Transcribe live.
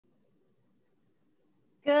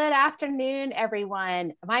Good afternoon,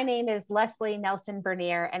 everyone. My name is Leslie Nelson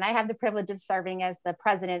Bernier, and I have the privilege of serving as the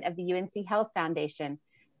president of the UNC Health Foundation.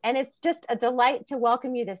 And it's just a delight to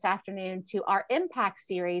welcome you this afternoon to our Impact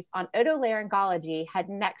series on otolaryngology head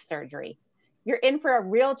and neck surgery. You're in for a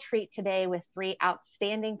real treat today with three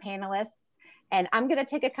outstanding panelists. And I'm going to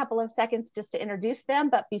take a couple of seconds just to introduce them.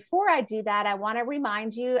 But before I do that, I want to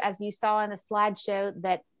remind you, as you saw in the slideshow,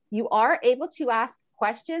 that you are able to ask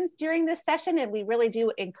questions during this session, and we really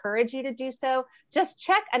do encourage you to do so. Just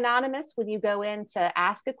check anonymous when you go in to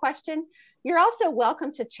ask a question. You're also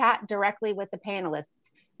welcome to chat directly with the panelists.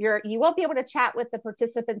 You won't be able to chat with the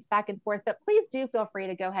participants back and forth, but please do feel free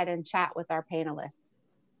to go ahead and chat with our panelists.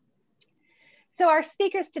 So our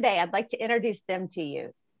speakers today, I'd like to introduce them to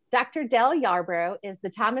you. Dr. Del Yarbrough is the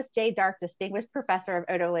Thomas J. Dark Distinguished Professor of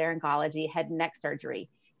Otolaryngology, Head and Neck Surgery.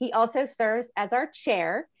 He also serves as our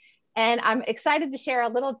chair. And I'm excited to share a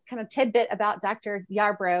little kind of tidbit about Dr.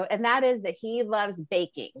 Yarbrough, and that is that he loves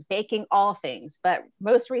baking all things, but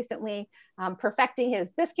most recently perfecting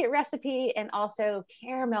his biscuit recipe and also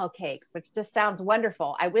caramel cake, which just sounds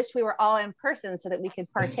wonderful. I wish we were all in person so that we could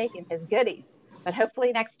partake in his goodies, but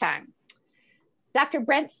hopefully next time. Dr.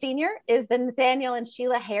 Brent Sr. is the Nathaniel and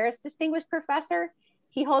Sheila Harris Distinguished Professor.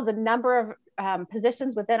 He holds a number of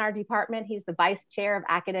positions within our department. He's the Vice Chair of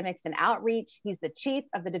Academics and Outreach. He's the Chief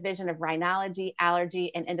of the Division of Rhinology,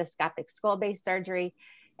 Allergy, and Endoscopic Skull-Based Surgery.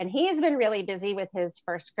 And he has been really busy with his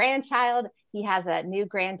first grandchild. He has a new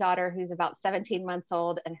granddaughter who's about 17 months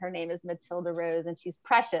old, and her name is Matilda Rose, and she's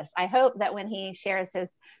precious. I hope that when he shares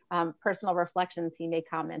his personal reflections, he may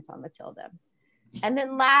comment on Matilda. And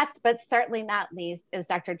then last, but certainly not least, is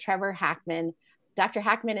Dr. Trevor Hackman. Dr.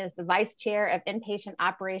 Hackman is the Vice Chair of Inpatient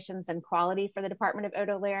Operations and Quality for the Department of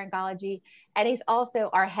Otolaryngology, and he's also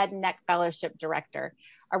our Head and Neck Fellowship Director.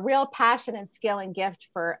 A real passion and skill and gift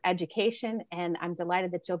for education, and I'm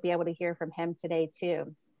delighted that you'll be able to hear from him today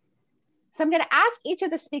too. So I'm going to ask each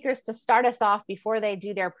of the speakers to start us off before they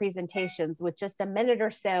do their presentations with just a minute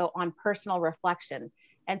or so on personal reflection.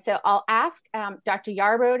 And so I'll ask Dr.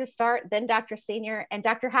 Yarbrough to start, then Dr. Senior, and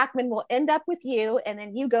Dr. Hackman will end up with you, and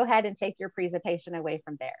then you go ahead and take your presentation away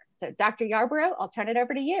from there. So Dr. Yarbrough, I'll turn it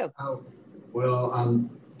over to you. Oh, well,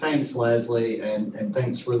 thanks, Leslie, and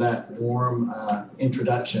thanks for that warm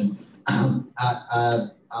introduction.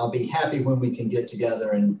 I'll be happy when we can get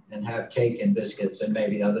together and have cake and biscuits and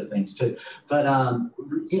maybe other things too. But,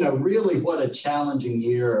 you know, really what a challenging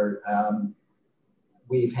year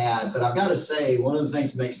we've had. But I've got to say, one of the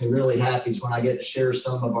things that makes me really happy is when I get to share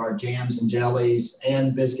some of our jams and jellies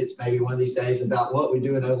and biscuits maybe one of these days about what we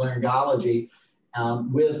do in otolaryngology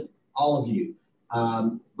with all of you.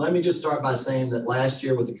 Let me just start by saying that last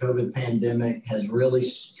year with the COVID pandemic has really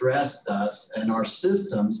stressed us and our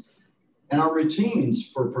systems and our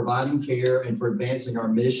routines for providing care and for advancing our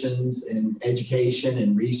missions in education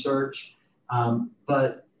and research.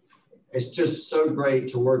 But it's just so great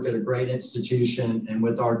to work at a great institution and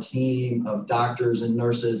with our team of doctors and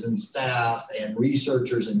nurses and staff and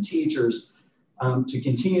researchers and teachers to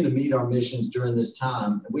continue to meet our missions during this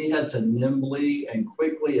time. We had to nimbly and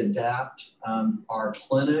quickly adapt our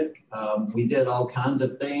clinic. We did all kinds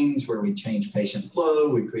of things where we changed patient flow.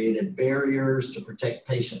 We created barriers to protect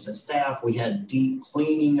patients and staff. We had deep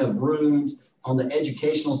cleaning of rooms. On the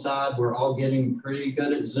educational side, we're all getting pretty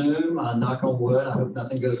good at Zoom. Knock on wood, I hope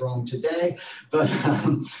nothing goes wrong today. But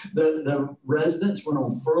the residents went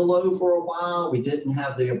on furlough for a while. We didn't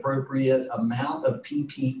have the appropriate amount of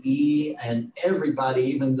PPE, and everybody,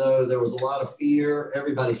 even though there was a lot of fear,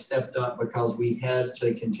 everybody stepped up because we had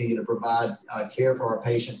to continue to provide care for our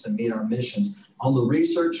patients and meet our missions. On the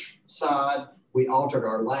research side, we altered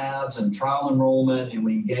our labs and trial enrollment, and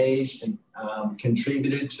we engaged and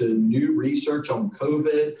contributed to new research on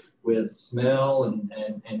COVID with smell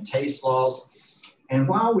and taste loss. And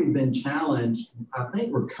while we've been challenged, I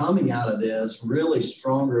think we're coming out of this really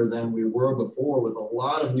stronger than we were before with a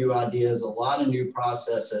lot of new ideas, a lot of new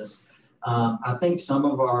processes. I think some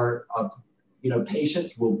of our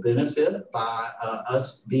patients will benefit by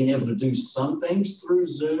us being able to do some things through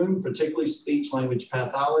Zoom, particularly speech language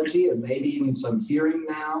pathology and maybe even some hearing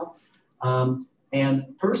now.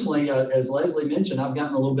 And personally, as Leslie mentioned, I've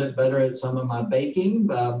gotten a little bit better at some of my baking.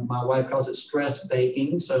 My wife calls it stress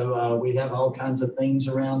baking. So we have all kinds of things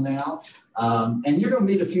around now. And you're going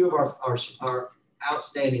to meet a few of our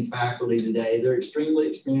outstanding faculty today. They're extremely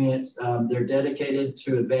experienced. They're dedicated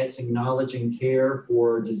to advancing knowledge and care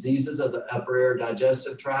for diseases of the upper air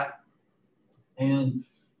digestive tract. And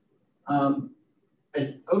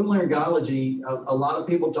at otolaryngology, a lot of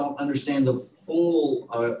people don't understand the full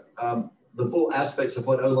aspects of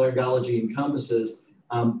what otolaryngology encompasses.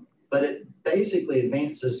 but it basically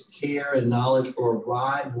advances care and knowledge for a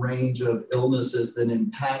wide range of illnesses that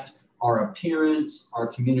impact our appearance, our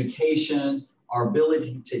communication, our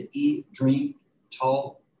ability to eat, drink,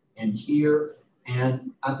 talk, and hear.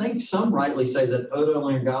 And I think some rightly say that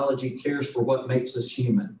otolaryngology cares for what makes us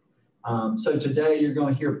human. So today you're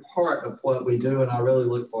going to hear part of what we do, and I really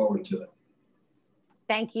look forward to it.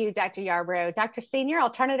 Thank you, Dr. Yarbrough. Dr. Senior, I'll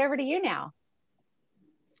turn it over to you now.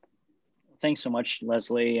 Thanks so much,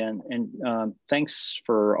 Leslie, and thanks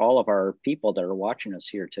for all of our people that are watching us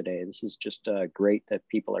here today. This is just great that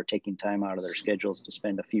people are taking time out of their schedules to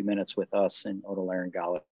spend a few minutes with us in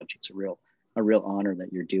otolaryngology. It's a real honor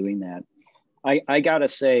that you're doing that. I gotta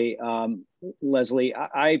say, Leslie,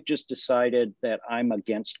 I've just decided that I'm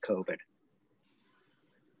against COVID.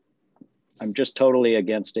 I'm just totally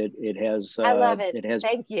against it. It has. I love it. It has.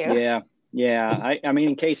 Thank you. Yeah. I mean,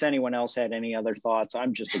 in case anyone else had any other thoughts,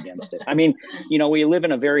 I'm just against it. I mean, you know, we live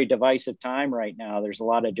in a very divisive time right now. There's a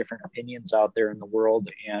lot of different opinions out there in the world,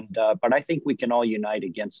 and but I think we can all unite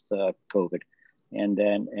against the COVID,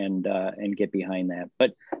 and get behind that.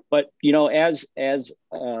 But you know, as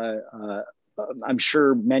I'm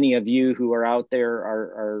sure many of you who are out there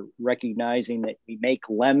are recognizing that we make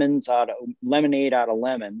lemonade out of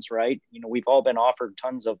lemons, right? You know, we've all been offered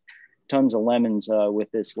tons of lemons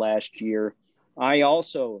with this last year. I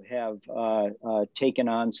also have taken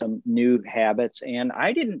on some new habits, and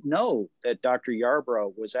I didn't know that Dr.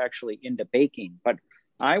 Yarbrough was actually into baking, but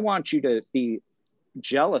I want you to be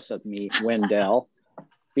jealous of me, Wendell,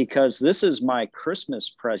 because this is my Christmas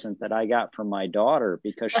present that I got from my daughter,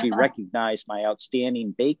 because she recognized my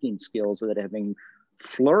outstanding baking skills that have been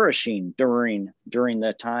flourishing during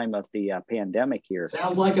the time of the pandemic here.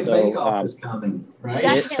 Sounds like a bake-off is coming, right?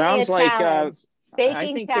 Definitely it sounds like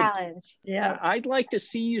baking challenge. Yeah, I'd like to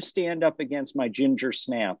see you stand up against my ginger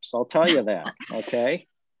snaps. I'll tell you that. Okay.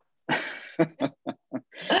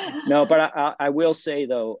 No, but I will say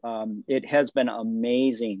though, it has been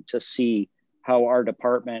amazing to see how our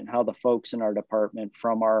department, how the folks in our department,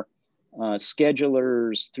 from our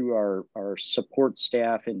schedulers through our support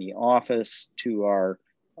staff in the office to our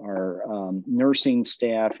nursing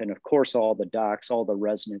staff, and of course all the docs, all the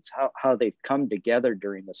residents, how they've come together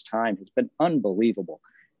during this time has been unbelievable.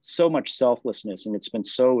 So much selflessness, and it's been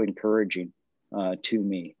so encouraging to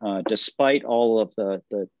me, despite all of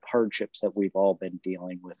the hardships that we've all been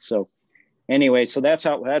dealing with. So anyway, so that's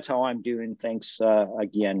how I'm doing. Thanks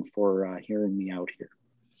again for hearing me out here.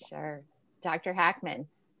 Sure. Dr. Hackman.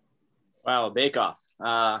 Wow, bake-off.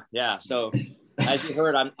 Yeah, so as you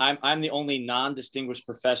heard, I'm the only non-distinguished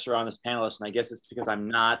professor on this panelist, and I guess it's because I'm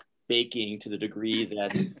not baking to the degree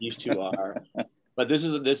that these two are. But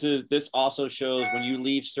this also shows when you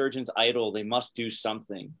leave surgeons idle, they must do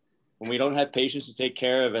something. When we don't have patients to take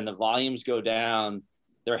care of and the volumes go down,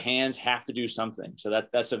 their hands have to do something. So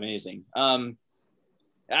that's amazing. I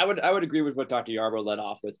would agree with what Dr. Yarbrough led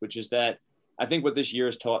off with, which is that I think what this year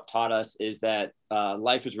has taught us is that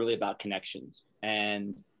life is really about connections,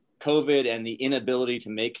 and COVID and the inability to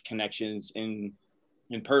make connections in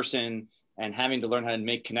person and having to learn how to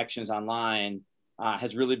make connections online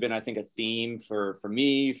has really been, I think, a theme for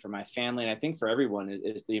me, for my family, and I think for everyone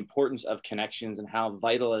is the importance of connections and how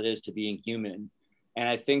vital it is to being human. And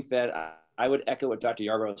I think that I would echo what Dr.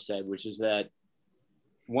 Yarbrough said, which is that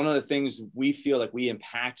one of the things we feel like we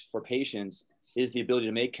impact for patients is the ability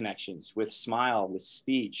to make connections with smile, with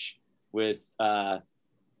speech, with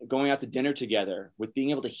going out to dinner together, with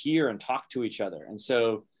being able to hear and talk to each other. And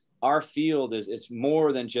so our field it's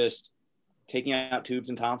more than just taking out tubes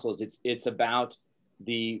and tonsils. It's about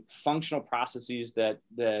the functional processes that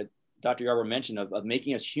Dr. Yarbrough mentioned of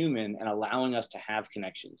making us human and allowing us to have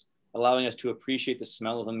connections, allowing us to appreciate the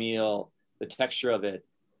smell of a meal, the texture of it,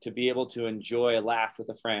 to be able to enjoy a laugh with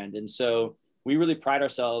a friend. And so we really pride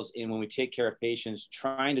ourselves in, when we take care of patients,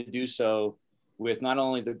 trying to do so with not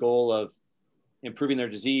only the goal of improving their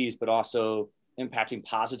disease, but also impacting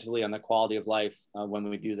positively on the quality of life when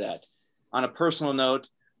we do that. On a personal note,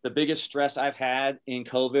 the biggest stress I've had in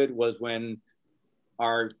COVID was when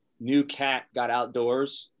our new cat got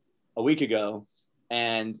outdoors a week ago.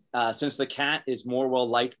 And since the cat is more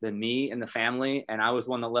well-liked than me and the family, and I was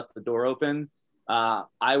the one that left the door open,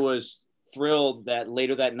 I was thrilled that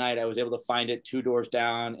later that night, I was able to find it 2 doors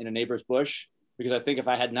down in a neighbor's bush, because I think if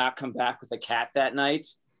I had not come back with a cat that night,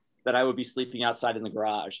 that I would be sleeping outside in the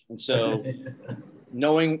garage. And so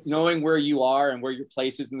knowing where you are and where your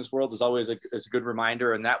place is in this world is always a good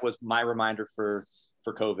reminder. And that was my reminder for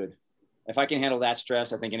COVID. If I can handle that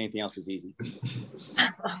stress, I think anything else is easy.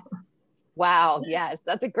 Wow. Yes.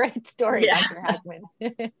 That's a great story, yeah. Dr. Hackman.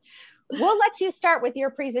 We'll let you start with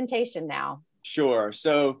your presentation now. Sure.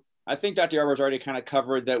 So I think Dr. Yarborough's already kind of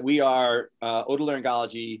covered that we are,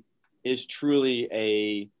 otolaryngology is truly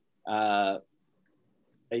a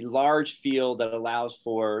large field that allows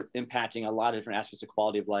for impacting a lot of different aspects of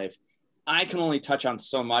quality of life. I can only touch on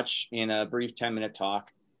so much in a brief 10-minute talk.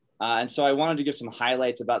 And so I wanted to give some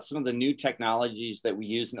highlights about some of the new technologies that we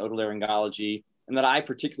use in otolaryngology and that I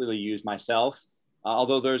particularly use myself.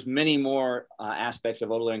 Although there's many more aspects of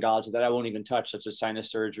otolaryngology that I won't even touch, such as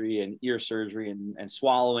sinus surgery and ear surgery and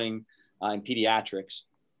swallowing and pediatrics.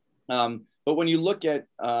 But when you look at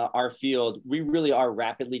our field, we really are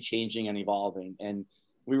rapidly changing and evolving. And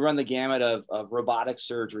we run the gamut of robotic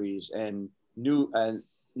surgeries and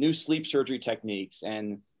new sleep surgery techniques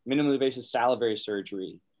and minimally invasive salivary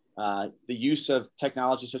surgery. The use of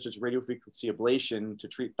technology such as radiofrequency ablation to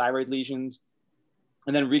treat thyroid lesions,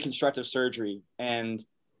 and then reconstructive surgery. And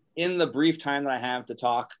in the brief time that I have to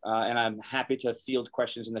talk, and I'm happy to field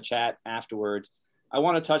questions in the chat afterwards, I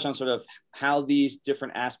want to touch on sort of how these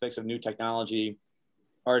different aspects of new technology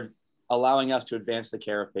are allowing us to advance the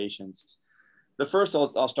care of patients. The first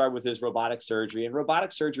I'll start with is robotic surgery. And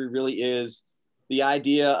robotic surgery really is the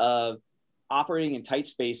idea of operating in tight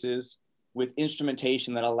spaces with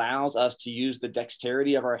instrumentation that allows us to use the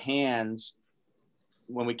dexterity of our hands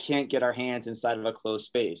when we can't get our hands inside of a closed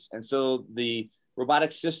space. And so the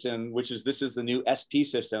robotic system, this is the new SP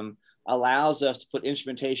system, allows us to put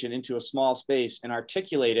instrumentation into a small space and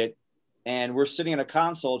articulate it. And we're sitting at a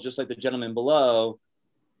console, just like the gentleman below,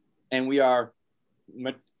 and we are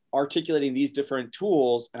articulating these different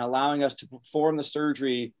tools and allowing us to perform the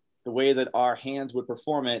surgery the way that our hands would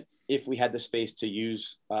perform it if we had the space to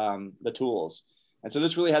use the tools. And so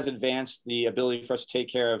this really has advanced the ability for us to take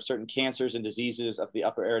care of certain cancers and diseases of the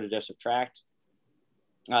upper airway digestive tract.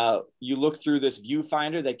 You look through this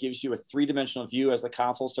viewfinder that gives you a three-dimensional view as a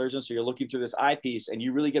console surgeon. So you're looking through this eyepiece and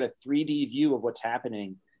you really get a 3D view of what's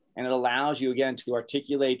happening. And it allows you, again, to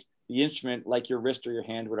articulate the instrument like your wrist or your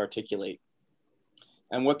hand would articulate.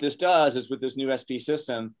 And what this does is with this new SP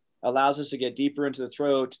system, allows us to get deeper into the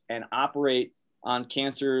throat and operate on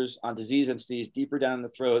cancers, on disease entities deeper down in the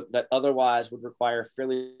throat that otherwise would require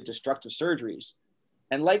fairly destructive surgeries.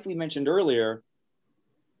 And like we mentioned earlier,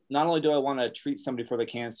 not only do I want to treat somebody for the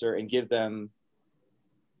cancer and give them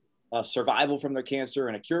a survival from their cancer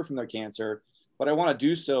and a cure from their cancer, but I want to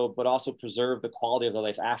do so, but also preserve the quality of their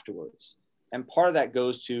life afterwards. And part of that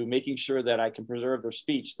goes to making sure that I can preserve their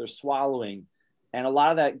speech, their swallowing. And a lot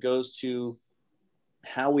of that goes to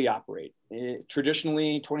how we operate.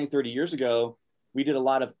 Traditionally, 20, 30 years ago, we did a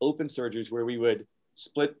lot of open surgeries where we would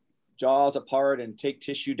split jaws apart and take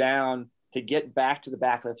tissue down to get back to the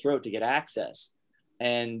back of the throat to get access.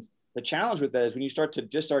 And the challenge with that is when you start to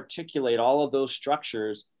disarticulate all of those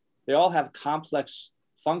structures, they all have complex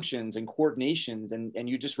functions and coordinations, and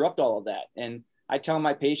you disrupt all of that. And I tell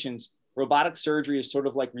my patients, robotic surgery is sort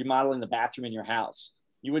of like remodeling the bathroom in your house.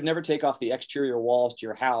 You would never take off the exterior walls to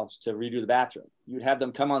your house to redo the bathroom. You would have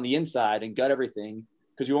them come on the inside and gut everything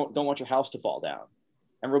because you don't want your house to fall down.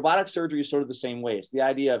 And robotic surgery is sort of the same way. It's the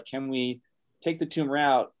idea of, can we take the tumor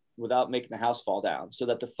out without making the house fall down so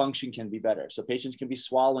that the function can be better? So patients can be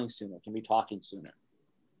swallowing sooner, can be talking sooner.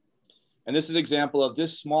 And this is an example of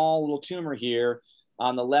this small little tumor here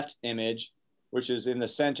on the left image, which is in the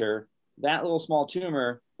center. That little small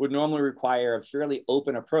tumor would normally require a fairly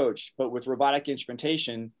open approach, but with robotic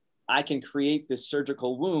instrumentation, I can create this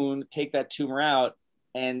surgical wound, take that tumor out,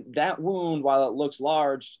 and that wound, while it looks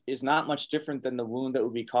large, is not much different than the wound that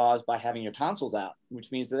would be caused by having your tonsils out,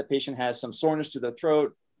 which means that the patient has some soreness to the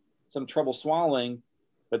throat, some trouble swallowing,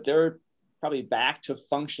 but they're probably back to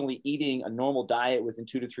functionally eating a normal diet within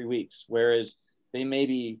 2 to 3 weeks, whereas they may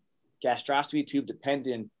be gastrostomy tube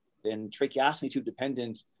dependent and tracheostomy tube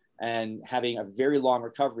dependent and having a very long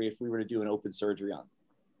recovery if we were to do an open surgery on.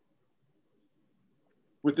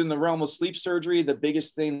 Within the realm of sleep surgery, the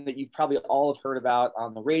biggest thing that you've probably all have heard about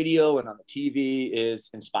on the radio and on the TV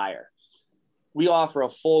is Inspire. We offer a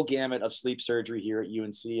full gamut of sleep surgery here at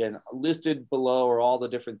UNC, and listed below are all the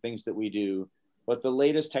different things that we do. But the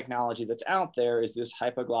latest technology that's out there is this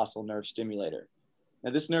hypoglossal nerve stimulator.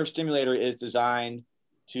 Now, this nerve stimulator is designed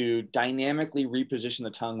to dynamically reposition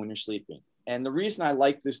the tongue when you're sleeping. And the reason I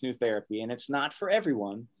like this new therapy, and it's not for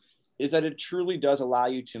everyone, is that it truly does allow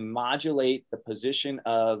you to modulate the position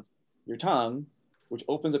of your tongue, which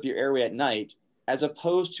opens up your airway at night, as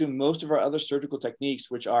opposed to most of our other surgical techniques,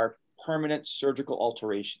 which are permanent surgical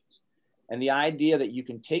alterations. And the idea that you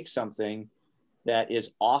can take something that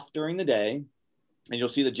is off during the day, and you'll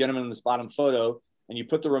see the gentleman in this bottom photo, and you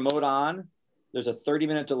put the remote on, there's a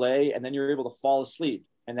 30-minute delay, and then you're able to fall asleep.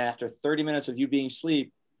 And then after 30 minutes of you being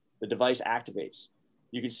asleep, the device activates.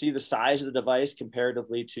 You can see the size of the device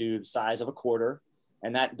comparatively to the size of a quarter.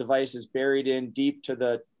 And that device is buried in deep to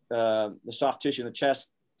the soft tissue in the chest,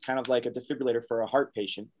 kind of like a defibrillator for a heart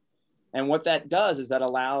patient. And what that does is that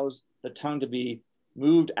allows the tongue to be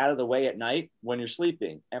moved out of the way at night when you're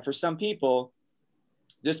sleeping. And for some people,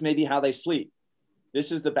 this may be how they sleep.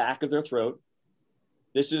 This is the back of their throat.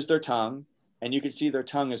 This is their tongue. And you can see their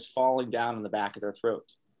tongue is falling down in the back of their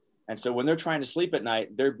throat. And so when they're trying to sleep at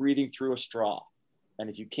night, they're breathing through a straw. And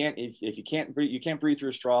if you can't breathe through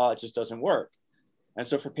a straw, it just doesn't work. And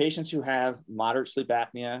so for patients who have moderate sleep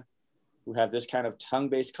apnea, who have this kind of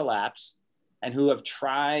tongue-based collapse, and who have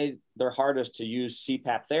tried their hardest to use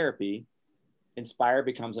CPAP therapy, Inspire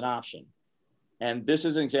becomes an option. And this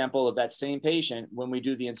is an example of that same patient. When we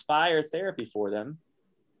do the Inspire therapy for them,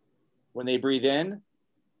 when they breathe in,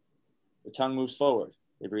 the tongue moves forward.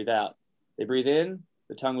 They breathe out. They breathe in,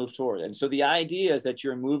 the tongue moves forward. And so the idea is that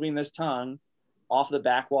you're moving this tongue off the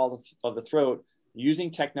back wall of the throat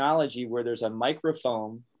using technology where there's a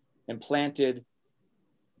microphone implanted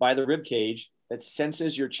by the rib cage that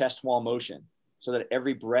senses your chest wall motion, so that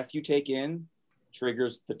every breath you take in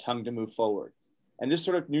triggers the tongue to move forward. And this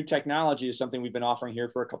sort of new technology is something we've been offering here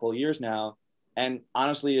for a couple of years now, and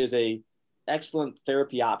honestly is a excellent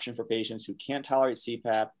therapy option for patients who can't tolerate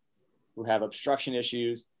CPAP, who have obstruction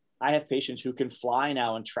issues. I have patients who can fly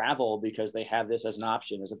now and travel because they have this as an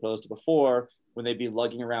option, as opposed to before when they'd be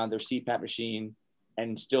lugging around their CPAP machine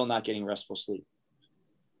and still not getting restful sleep.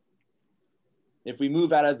 If we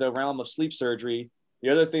move out of the realm of sleep surgery, the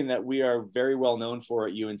other thing that we are very well known for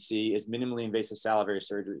at UNC is minimally invasive salivary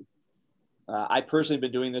surgery. I personally have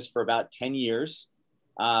been doing this for about 10 years.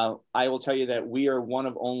 I will tell you that we are one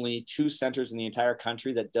of only 2 centers in the entire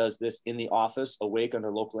country that does this in the office, awake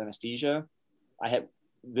under local anesthesia.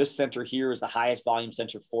 This center here is the highest volume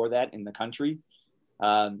center for that in the country.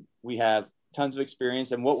 We have tons of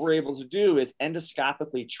experience, and what we're able to do is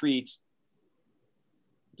endoscopically treat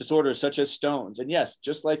disorders such as stones. And yes,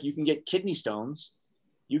 just like you can get kidney stones,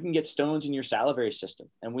 you can get stones in your salivary system.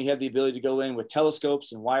 And we have the ability to go in with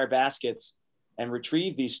telescopes and wire baskets and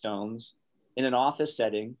retrieve these stones in an office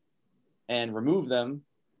setting and remove them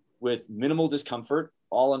with minimal discomfort,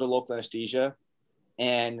 all under local anesthesia,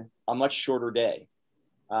 and a much shorter day.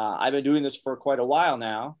 I've been doing this for quite a while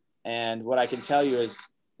now. And what I can tell you is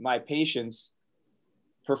my patients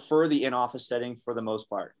prefer the in-office setting for the most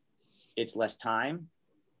part. It's less time,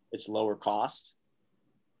 it's lower cost.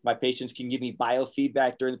 My patients can give me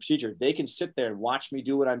biofeedback during the procedure. They can sit there and watch me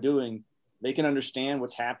do what I'm doing. They can understand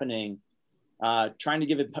what's happening. Trying to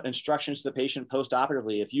give instructions to the patient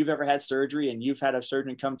post-operatively. If you've ever had surgery and you've had a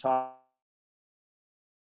surgeon come talk,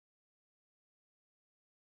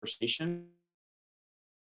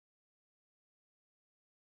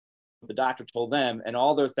 the doctor told them, and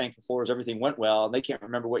all they're thankful for is everything went well, and they can't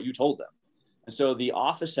remember what you told them. And so the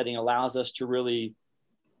office setting allows us to really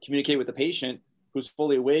communicate with the patient who's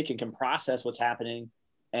fully awake and can process what's happening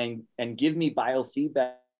and give me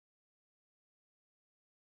biofeedback.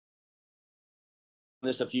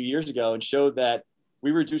 This a few years ago and showed that we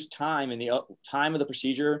reduced time in the time of the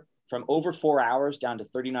procedure from over 4 hours down to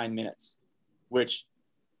 39 minutes, which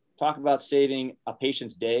talk about saving a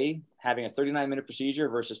patient's day. Having a 39-minute procedure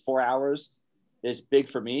versus 4 hours is big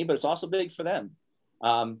for me, but it's also big for them.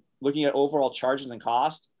 Looking at overall charges and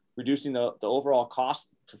cost, reducing the overall cost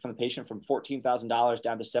from the patient from $14,000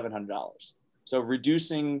 down to $700. So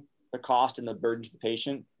reducing the cost and the burden to the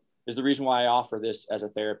patient is the reason why I offer this as a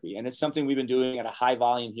therapy. And it's something we've been doing at a high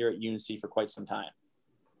volume here at UNC for quite some time.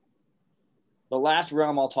 The last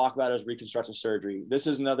realm I'll talk about is reconstructive surgery. This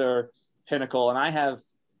is another pinnacle, and I have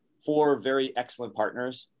 4 very excellent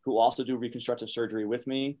partners who also do reconstructive surgery with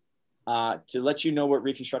me. To let you know what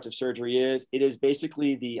reconstructive surgery is, it is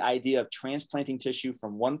basically the idea of transplanting tissue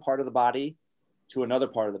from one part of the body to another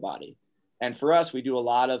part of the body. And for us, we do a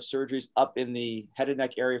lot of surgeries up in the head and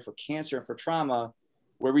neck area for cancer and for trauma,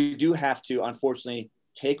 where we do have to, unfortunately,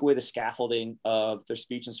 take away the scaffolding of their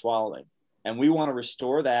speech and swallowing. And we want to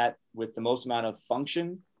restore that with the most amount of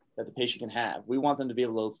function that the patient can have. We want them to be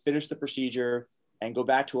able to finish the procedure and go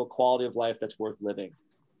back to a quality of life that's worth living.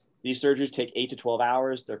 These surgeries take 8 to 12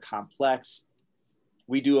 hours. They're complex.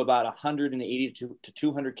 We do about 180 to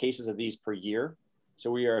 200 cases of these per year.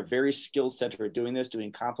 So we are a very skilled center at doing this,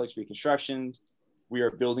 doing complex reconstructions. We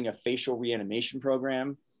are building a facial reanimation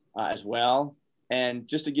program as well. And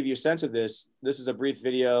just to give you a sense of this, this is a brief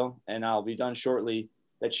video, and I'll be done shortly,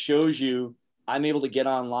 that shows you I'm able to get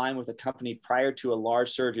online with a company prior to a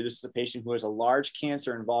large surgery. This is a patient who has a large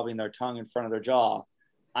cancer involving their tongue in front of their jaw.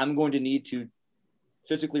 I'm going to need to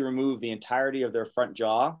physically remove the entirety of their front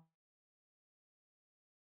jaw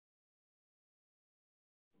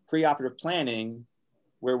preoperative planning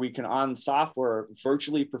where we can on software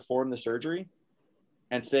virtually perform the surgery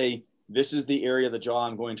and say, this is the area of the jaw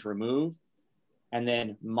I'm going to remove, and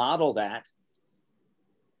then model that,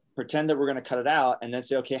 pretend that we're going to cut it out, and then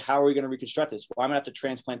say, okay, how are we going to reconstruct this? Well, I'm going to have to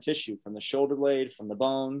transplant tissue from the shoulder blade, from the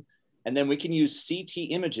bone, and then we can use CT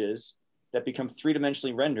images that become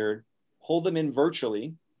three-dimensionally rendered, hold them in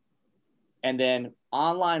virtually, and then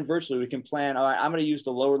online virtually, we can plan, all right, I'm going to use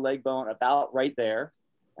the lower leg bone about right there,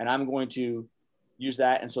 and I'm going to use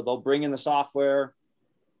that. And so they'll bring in the software,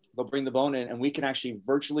 they'll bring the bone in, and we can actually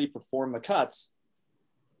virtually perform the cuts.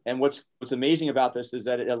 And what's amazing about this is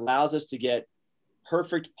that it allows us to get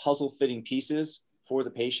perfect puzzle fitting pieces for the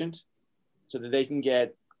patient so that they can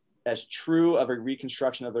get as true of a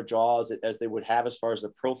reconstruction of their jaw as they would have as far as the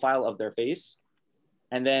profile of their face.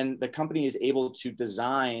 And then the company is able to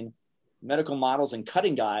design medical models and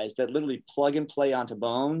cutting guides that literally plug and play onto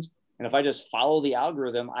bones. And if I just follow the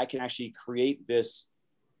algorithm, I can actually create this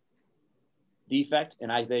defect,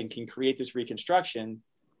 and I then can create this reconstruction.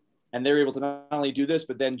 And they're able to not only do this,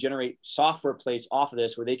 but then generate software plates off of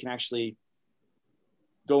this where they can actually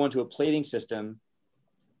go into a plating system,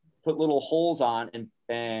 put little holes on,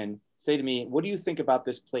 and say to me, what do you think about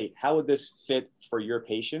this plate? How would this fit for your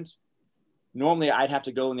patient? Normally, I'd have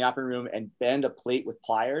to go in the operating room and bend a plate with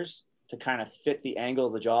pliers to kind of fit the angle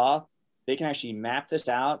of the jaw. They can actually map this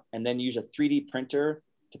out and then use a 3D printer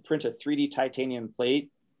to print a 3D titanium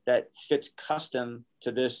plate that fits custom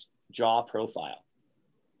to this jaw profile.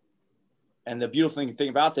 And the beautiful thing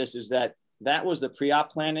about this is that that was the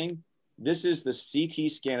pre-op planning. This is the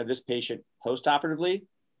CT scan of this patient post-operatively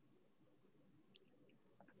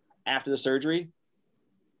after the surgery.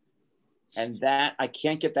 And that, I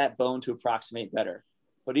can't get that bone to approximate better.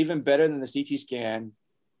 But even better than the CT scan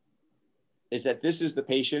is that this is the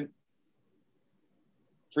patient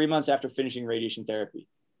 3 months after finishing radiation therapy.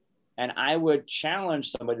 And I would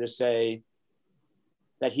challenge somebody to say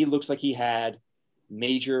that he looks like he had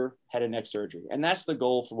major head and neck surgery. And that's the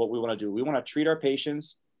goal for what we want to do. We want to treat our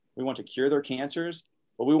patients. We want to cure their cancers,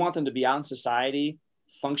 but we want them to be out in society,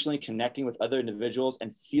 functionally connecting with other individuals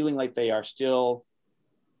and feeling like they are still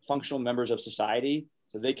functional members of society,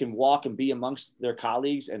 so they can walk and be amongst their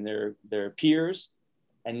colleagues and their peers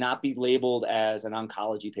and not be labeled as an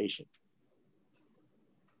oncology patient.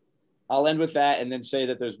 I'll end with that and then say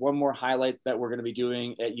that there's one more highlight that we're going to be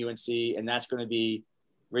doing at UNC, and that's going to be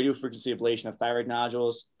radiofrequency ablation of thyroid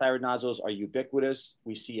nodules. Thyroid nodules are ubiquitous.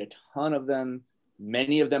 We see a ton of them.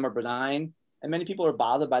 Many of them are benign, and many people are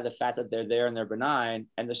bothered by the fact that they're there and they're benign.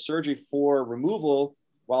 And the surgery for removal,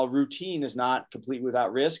 while routine, is not completely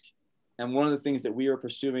without risk. And one of the things that we are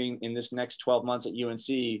pursuing in this next 12 months at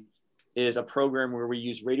UNC is a program where we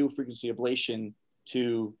use radiofrequency ablation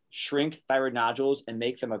to shrink thyroid nodules and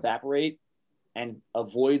make them evaporate and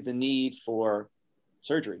avoid the need for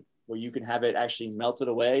surgery, where you can have it actually melted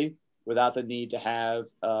away without the need to have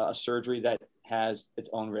a surgery that has its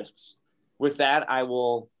own risks. With that, I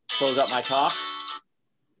will close out my talk,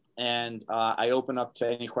 and I open up to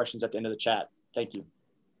any questions at the end of the chat. Thank you.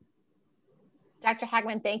 Dr.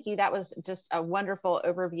 Hagman, thank you. That was just a wonderful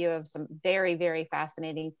overview of some very, very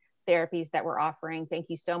fascinating therapies that we're offering. Thank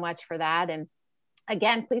you so much for that. And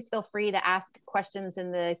again, please feel free to ask questions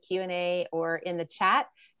in the Q&A or in the chat,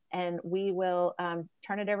 and we will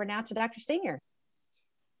turn it over now to Dr. Senior.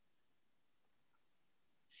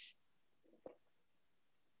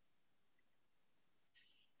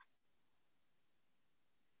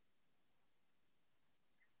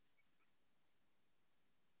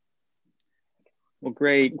 Well,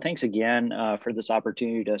 great. Thanks again for this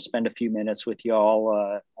opportunity to spend a few minutes with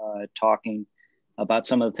y'all talking about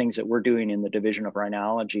some of the things that we're doing in the Division of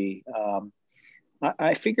Rhinology.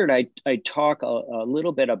 I figured I'd talk a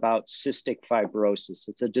little bit about cystic fibrosis.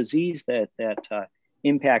 It's a disease that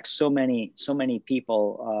impacts so many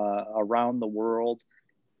people around the world,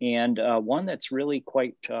 and one that's really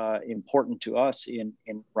quite important to us in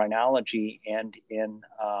rhinology and in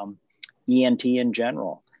ENT in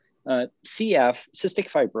general. CF, cystic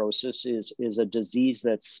fibrosis, is a disease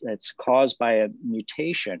that's caused by a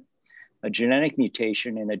mutation, a genetic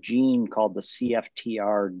mutation in a gene called the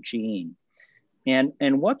CFTR gene.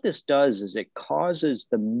 And what this does is it causes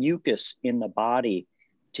the mucus in the body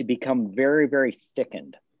to become very, very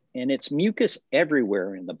thickened. And it's mucus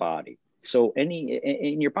everywhere in the body. So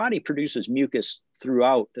your body produces mucus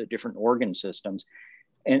throughout the different organ systems.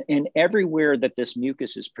 And everywhere that this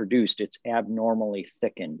mucus is produced, it's abnormally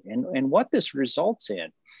thickened. And what this results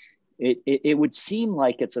in, it would seem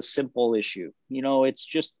like it's a simple issue. You know, it's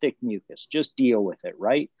just thick mucus, just deal with it,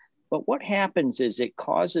 right? But what happens is it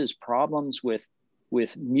causes problems with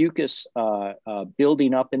with mucus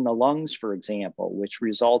building up in the lungs, for example, which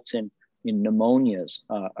results in pneumonias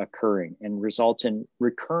occurring and results in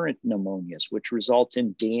recurrent pneumonias, which results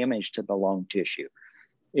in damage to the lung tissue.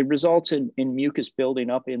 It results in mucus building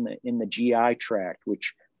up in the GI tract,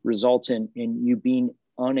 which results in you being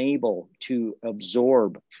unable to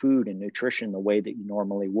absorb food and nutrition the way that you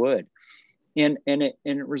normally would. And it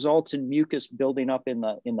results in mucus building up in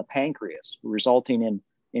the pancreas, resulting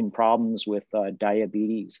in problems with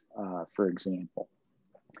diabetes, for example.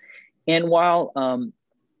 And while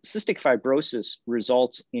cystic fibrosis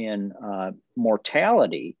results in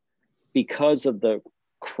mortality because of the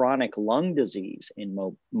chronic lung disease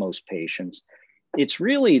in most patients, it's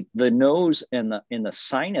really the nose and the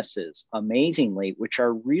sinuses, amazingly, which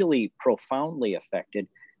are really profoundly affected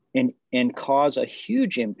and cause a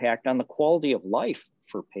huge impact on the quality of life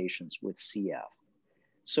for patients with CF.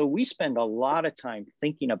 So we spend a lot of time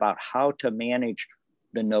thinking about how to manage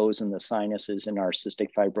the nose and the sinuses in our cystic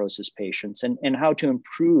fibrosis patients and how to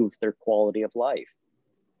improve their quality of life.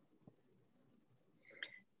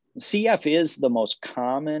 CF is the most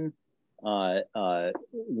common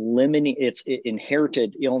it's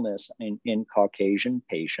inherited illness in Caucasian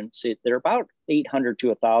patients. There are about 800 to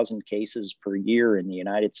 1,000 cases per year in the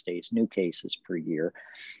United States, new cases per year.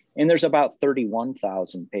 And there's about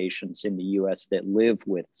 31,000 patients in the US that live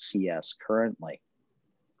with CS currently.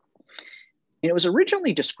 And it was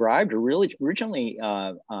originally described or really originally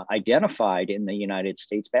identified in the United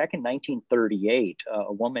States back in 1938.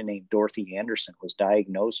 A woman named Dorothy Anderson was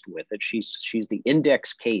diagnosed with it. She's the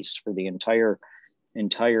index case for the entire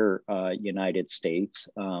United States.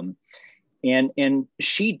 And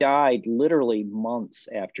she died literally months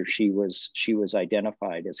after she was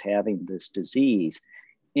identified as having this disease.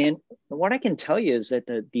 And what I can tell you is that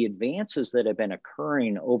the advances that have been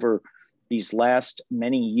occurring over these last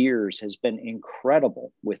many years has been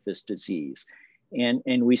incredible with this disease.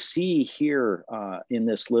 And we see here in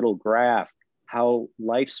this little graph how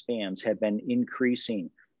lifespans have been increasing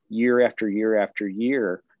year after year after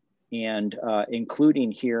year, and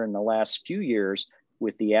including here in the last few years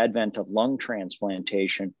with the advent of lung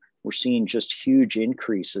transplantation, we're seeing just huge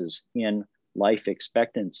increases in life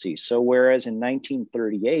expectancy. So whereas in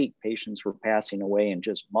 1938, patients were passing away in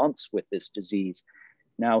just months with this disease,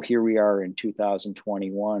 now here we are in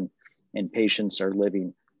 2021, and patients are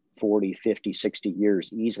living 40, 50, 60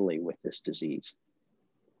 years easily with this disease.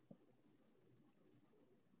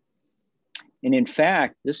 And in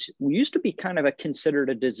fact, this used to be kind of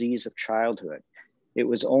considered a disease of childhood. It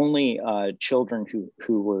was only children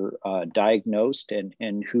who were diagnosed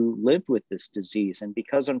and who lived with this disease. And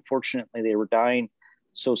because unfortunately they were dying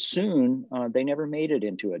so soon, they never made it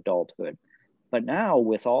into adulthood. But now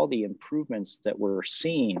with all the improvements that we're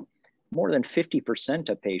seeing, more than 50%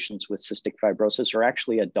 of patients with cystic fibrosis are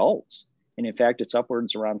actually adults. And in fact, it's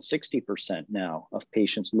upwards around 60% now of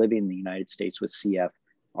patients living in the United States with CF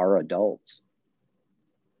are adults.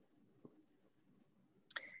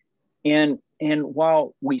 And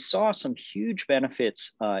while we saw some huge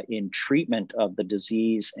benefits in treatment of the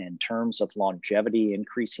disease in terms of longevity,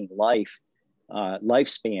 increasing lifespans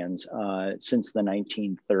since the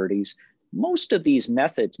 1930s, most of these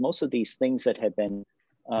methods, most of these things that have been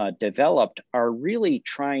developed are really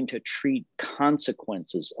trying to treat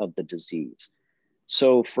consequences of the disease.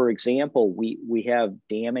 So for example, we have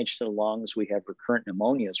damage to the lungs, we have recurrent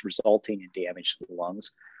pneumonias resulting in damage to the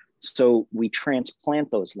lungs. So we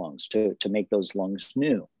transplant those lungs to make those lungs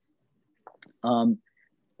new. And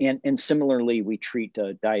similarly, we treat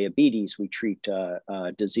diabetes, we treat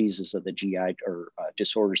diseases of the GI or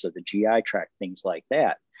disorders of the GI tract, things like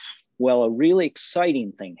that. Well, a really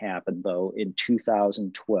exciting thing happened though in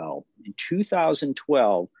 2012. In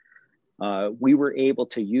 2012, we were able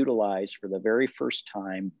to utilize for the very first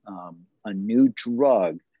time a new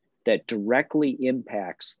drug that directly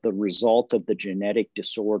impacts the result of the genetic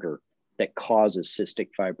disorder that causes cystic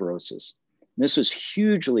fibrosis. And this was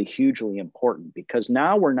hugely, hugely important because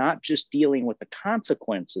now we're not just dealing with the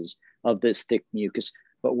consequences of this thick mucus,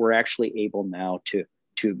 but we're actually able now to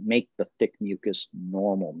make the thick mucus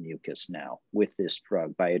normal mucus now with this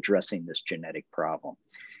drug by addressing this genetic problem.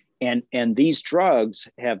 And these drugs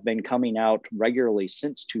have been coming out regularly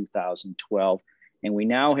since 2012. And we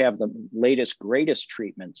now have the latest, greatest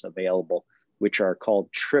treatments available, which are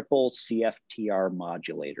called triple CFTR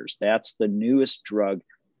modulators. That's the newest drug,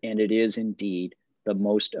 and it is indeed the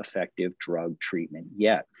most effective drug treatment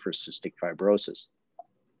yet for cystic fibrosis.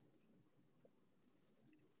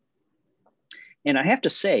 And I have to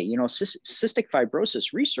say, you know, cystic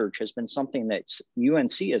fibrosis research has been something that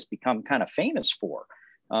UNC has become kind of famous for.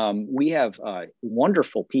 We have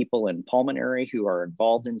wonderful people in pulmonary who are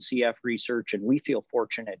involved in CF research, and we feel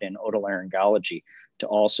fortunate in otolaryngology to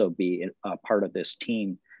also be a part of this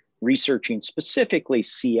team researching specifically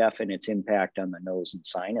CF and its impact on the nose and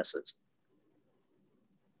sinuses.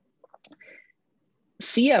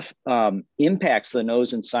 CF impacts the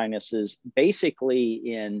nose and sinuses basically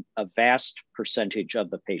in a vast percentage of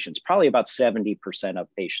the patients. Probably about 70% of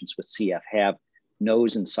patients with CF have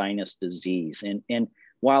nose and sinus disease. And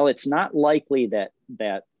while it's not likely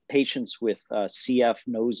that patients with CF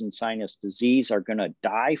nose and sinus disease are going to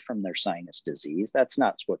die from their sinus disease, that's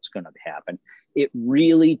not what's going to happen. It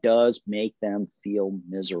really does make them feel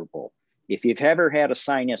miserable. If you've ever had a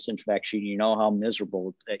sinus infection, you know how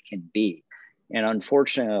miserable it can be. And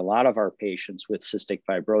unfortunately, a lot of our patients with cystic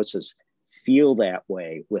fibrosis feel that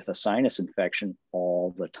way with a sinus infection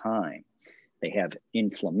all the time. They have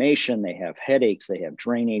inflammation, they have headaches, they have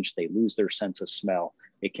drainage, they lose their sense of smell.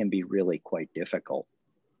 It can be really quite difficult.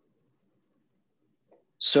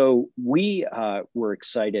 So we were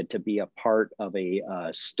excited to be a part of a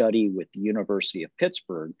study with the University of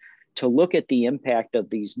Pittsburgh to look at the impact of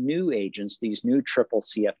these new agents, these new triple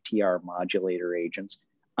CFTR modulator agents,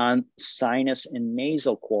 on sinus and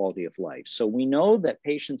nasal quality of life. So we know that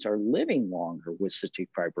patients are living longer with cystic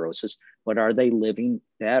fibrosis, but are they living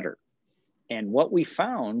better? And what we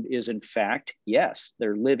found is, in fact, yes,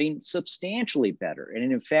 they're living substantially better.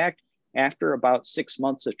 And in fact, after about 6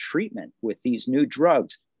 months of treatment with these new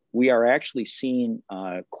drugs, we are actually seeing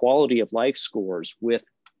quality of life scores with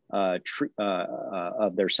of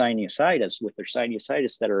their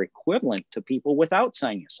sinusitis that are equivalent to people without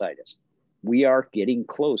sinusitis. We are getting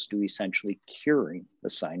close to essentially curing the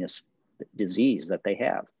sinus disease that they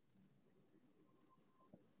have.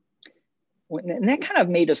 And that kind of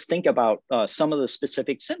made us think about some of the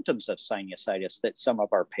specific symptoms of sinusitis that some of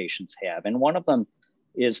our patients have. And one of them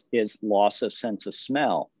is loss of sense of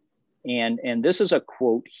smell. And this is a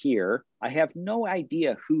quote here. I have no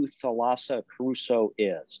idea who Thalassa Crusoe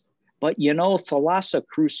is, but you know, Thalassa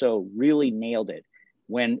Crusoe really nailed it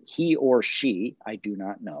when he or she, I do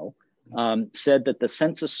not know, said that the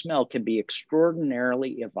sense of smell can be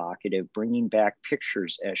extraordinarily evocative, bringing back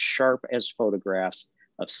pictures as sharp as photographs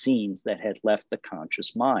of scenes that had left the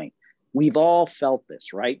conscious mind. We've all felt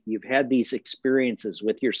this, right? You've had these experiences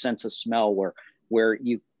with your sense of smell where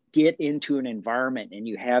you get into an environment and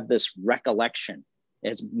you have this recollection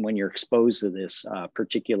as when you're exposed to this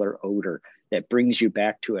particular odor that brings you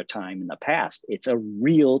back to a time in the past. It's a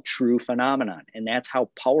real, true phenomenon. And that's how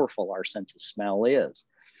powerful our sense of smell is.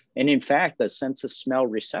 And in fact, the sense of smell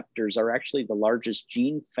receptors are actually the largest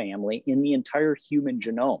gene family in the entire human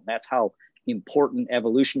genome. That's how important,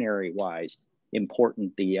 evolutionary-wise,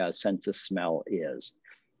 important the sense of smell is.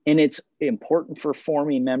 And it's important for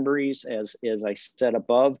forming memories, as I said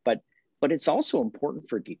above, but it's also important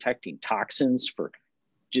for detecting toxins, for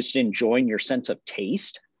just enjoying your sense of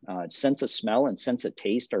taste. Sense of smell and sense of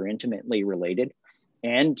taste are intimately related,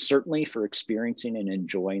 and certainly for experiencing and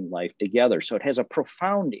enjoying life together. So it has a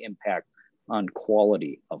profound impact on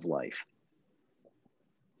quality of life.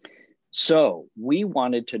 So we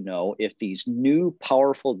wanted to know if these new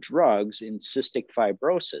powerful drugs in cystic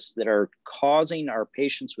fibrosis that are causing our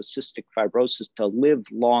patients with cystic fibrosis to live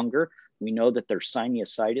longer, we know that their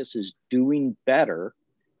sinusitis is doing better,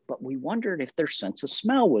 but we wondered if their sense of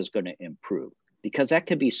smell was going to improve, because that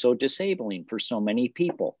could be so disabling for so many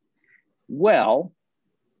people. Well,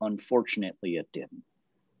 unfortunately, it didn't.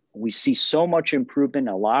 We see so much improvement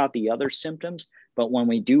in a lot of the other symptoms, but when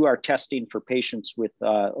we do our testing for patients with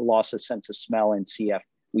loss of sense of smell in CF,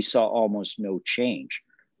 we saw almost no change.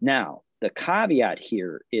 Now, the caveat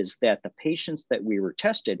here is that the patients that we were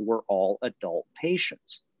tested were all adult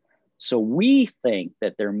patients. So we think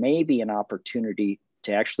that there may be an opportunity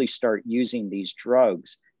to actually start using these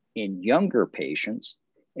drugs in younger patients.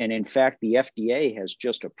 And in fact, the FDA has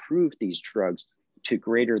just approved these drugs to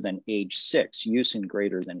greater than age 6, use in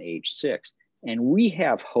greater than age 6. And we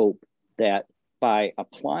have hope that by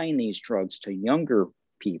applying these drugs to younger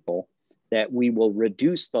people, that we will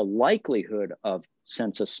reduce the likelihood of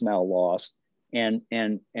sense of smell loss and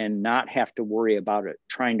not have to worry about it,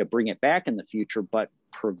 trying to bring it back in the future, but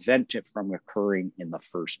prevent it from occurring in the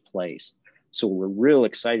first place. So we're real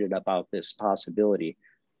excited about this possibility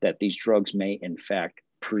that these drugs may in fact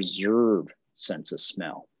preserve sense of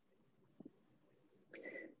smell.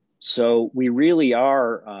 So we really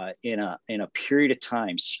are in a period of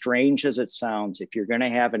time, strange as it sounds, if you're going to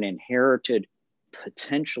have an inherited,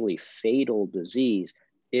 potentially fatal disease,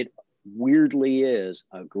 it weirdly is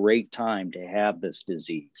a great time to have this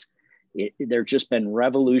disease. There've just been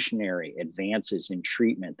revolutionary advances in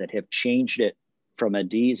treatment that have changed it from a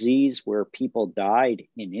disease where people died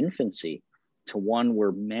in infancy to one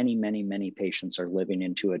where many, many, many patients are living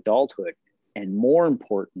into adulthood. And more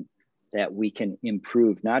important, that we can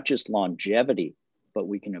improve not just longevity, but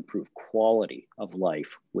we can improve quality of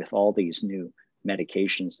life with all these new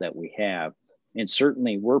medications that we have. And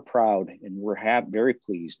certainly we're proud and we're very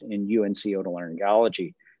pleased in UNC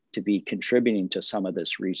Otolaryngology to be contributing to some of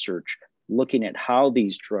this research, looking at how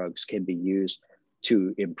these drugs can be used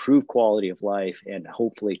to improve quality of life and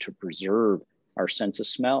hopefully to preserve our sense of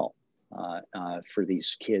smell for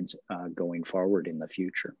these kids going forward in the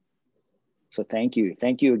future. So thank you.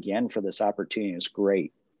 Thank you again for this opportunity. It's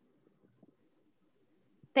great.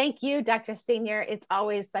 Thank you, Dr. Senior. It's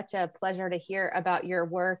always such a pleasure to hear about your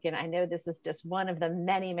work. And I know this is just one of the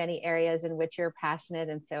many, many areas in which you're passionate.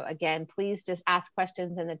 And so again, please just ask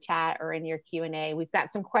questions in the chat or in your Q&A. We've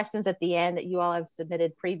got some questions at the end that you all have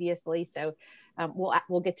submitted previously. So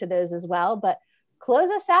we'll get to those as well. But close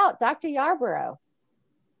us out, Dr. Yarborough.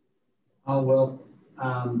 Oh, well,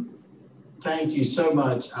 thank you so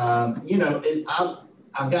much. You know,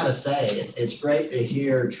 I've got to say, it's great to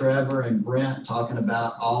hear Trevor and Brent talking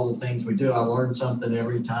about all the things we do. I learn something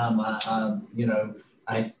every time I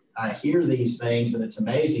hear these things, and it's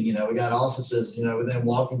amazing. You know, we got offices, you know, within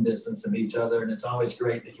walking distance of each other, and it's always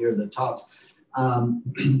great to hear the talks.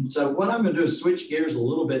 So what I'm going to do is switch gears a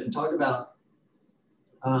little bit and talk about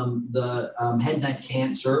the head and neck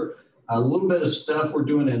cancer. A little bit of stuff we're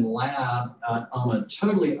doing in lab on a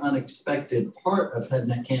totally unexpected part of head and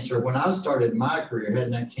neck cancer. When I started my career, head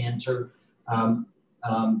and neck cancer,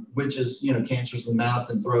 which is, you know, cancers of the mouth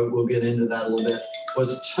and throat, we'll get into that a little bit,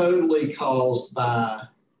 was totally caused by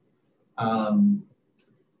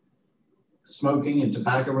smoking and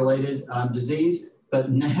tobacco-related disease. But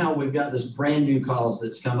now we've got this brand new cause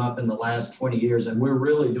that's come up in the last 20 years, and we're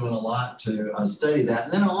really doing a lot to study that.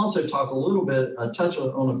 And then I'll also talk a little bit, touch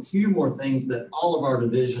on a few more things that all of our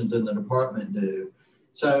divisions in the department do.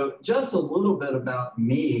 So just a little bit about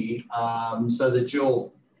me, so that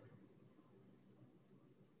you'll,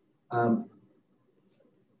 let's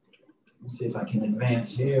see if I can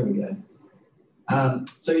advance. Here we go.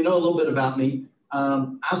 So you know a little bit about me.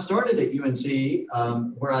 I started at UNC,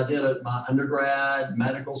 where I did my undergrad,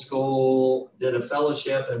 medical school, did a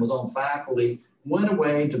fellowship and was on faculty, went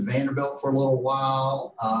away to Vanderbilt for a little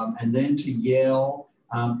while, and then to Yale,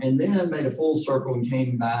 and then made a full circle and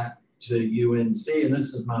came back to UNC. And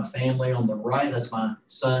this is my family on the right. That's my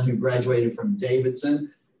son who graduated from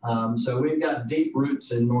Davidson. So we've got deep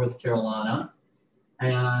roots in North Carolina.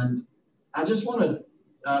 And I just want to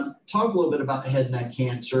talk a little bit about head and neck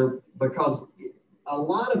cancer, because a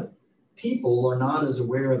lot of people are not as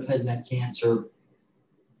aware of head and neck cancer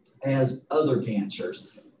as other cancers.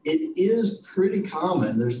 It is pretty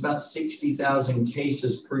common. There's about 60,000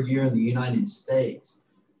 cases per year in the United States.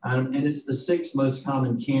 And it's the 6th most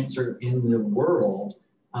common cancer in the world.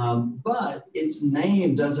 But its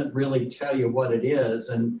name doesn't really tell you what it is.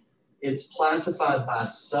 And it's classified by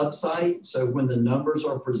subsite. So when the numbers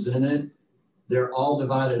are presented, they're all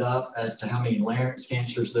divided up as to how many larynx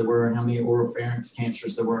cancers there were and how many oropharynx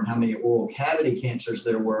cancers there were and how many oral cavity cancers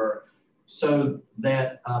there were, so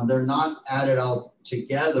that they're not added all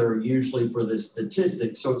together usually for the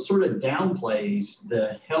statistics. So it sort of downplays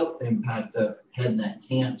the health impact of head and neck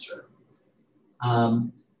cancer.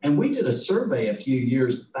 And we did a survey a few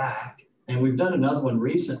years back, and we've done another one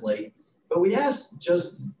recently, but we asked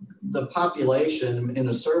just the population in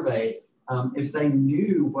a survey if they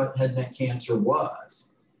knew what head and neck cancer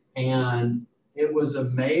was. And it was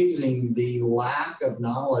amazing the lack of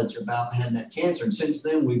knowledge about head and neck cancer. And since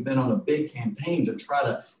then, we've been on a big campaign to try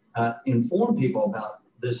to inform people about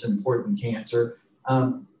this important cancer.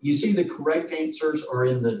 You see the correct answers are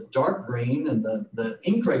in the dark green and the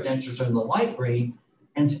incorrect answers are in the light green.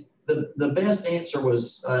 And the best answer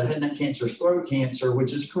was head and neck cancer, throat cancer,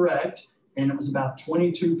 which is correct. And it was about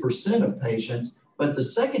 22% of patients. But the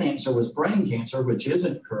second answer was brain cancer, which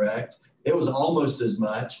isn't correct. It was almost as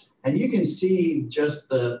much. And you can see just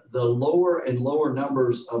the lower and lower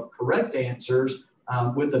numbers of correct answers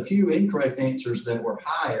with a few incorrect answers that were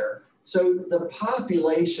higher. So the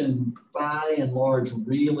population, by and large,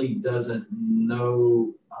 really doesn't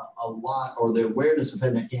know a lot, or the awareness of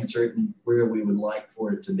head and neck cancer isn't where we would like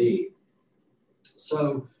for it to be.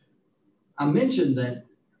 So I mentioned that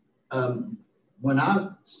when I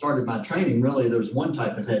started my training, really there was one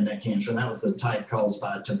type of head and neck cancer, and that was the type caused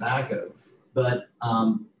by tobacco. But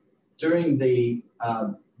during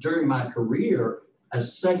my career, a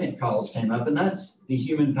second cause came up, and that's the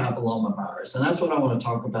human papillomavirus. And that's what I want to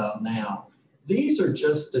talk about now. These are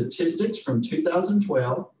just statistics from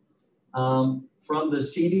 2012 from the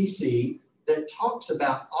CDC. that talks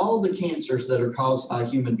about all the cancers that are caused by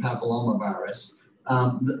human papillomavirus.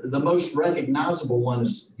 The most recognizable one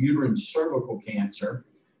is uterine cervical cancer.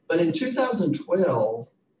 But in 2012,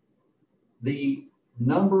 the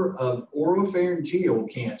number of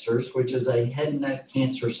oropharyngeal cancers, which is a head and neck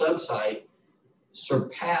cancer subsite,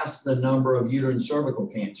 surpassed the number of uterine cervical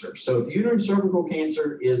cancer. So if uterine cervical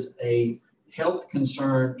cancer is a health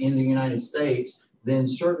concern in the United States, then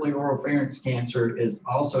certainly oropharynx cancer is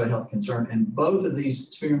also a health concern. And both of these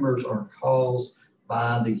tumors are caused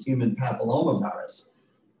by the human papillomavirus.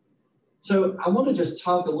 So I want to just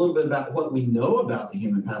talk a little bit about what we know about the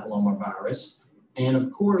human papillomavirus. And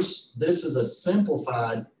of course, this is a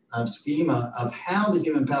simplified schema of how the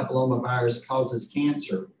human papillomavirus causes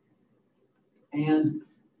cancer. And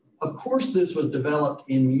of course, this was developed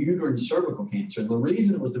in uterine cervical cancer. And the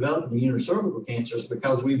reason it was developed in uterine cervical cancer is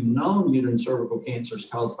because we've known uterine cervical cancer is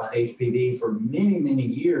caused by HPV for many, many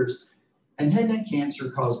years. And head and neck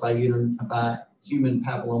cancer caused by human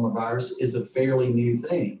papillomavirus is a fairly new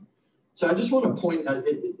thing. So I just want to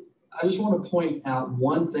point out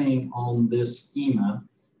one thing on this schema,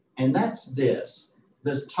 and that's this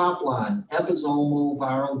top line, episomal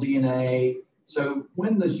viral DNA. So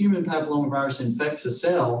when the human papillomavirus infects a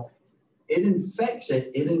cell, it infects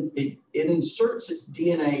it, it inserts its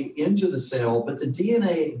DNA into the cell, but the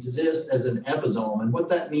DNA exists as an episome. And what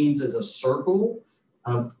that means is a circle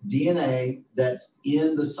of DNA that's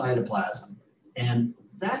in the cytoplasm. And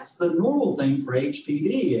that's the normal thing for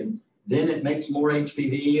HPV. And then it makes more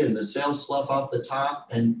HPV and the cells slough off the top,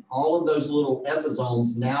 and all of those little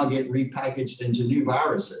episomes now get repackaged into new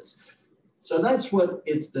viruses. So that's what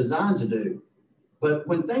it's designed to do. But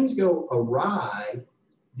when things go awry,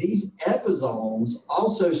 these episomes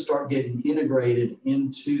also start getting integrated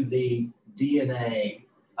into the DNA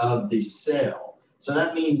of the cell. So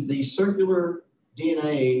that means these circular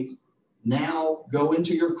DNA now go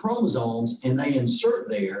into your chromosomes and they insert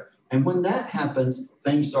there. And when that happens,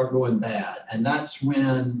 things start going bad. And that's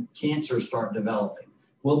when cancers start developing.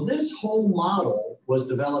 Well, this whole model was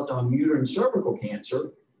developed on uterine cervical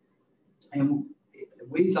cancer. And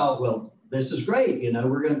we thought, well, this is great. You know,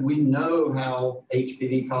 we know how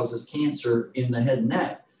HPV causes cancer in the head and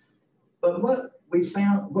neck. But what we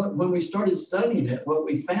found, when we started studying it, what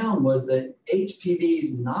we found was that HPV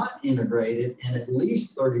is not integrated in at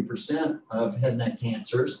least 30% of head and neck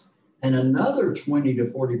cancers. And another 20 to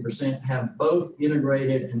 40% have both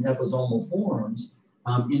integrated and episomal forms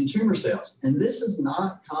in tumor cells. And this is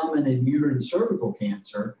not common in uterine cervical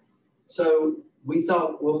cancer. So we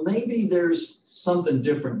thought, well, maybe there's something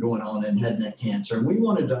different going on in head and neck cancer. And we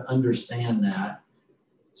wanted to understand that.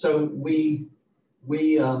 So we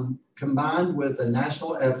combined with a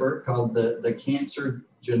national effort called the Cancer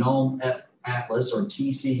Genome Atlas, or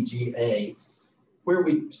TCGA, where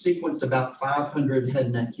we sequenced about 500 head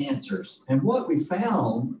and neck cancers. And what we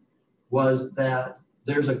found was that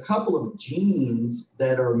there's a couple of genes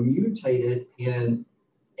that are mutated in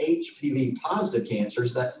HPV positive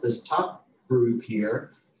cancers. That's this top group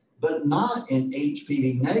here, but not in